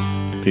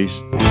 Peace.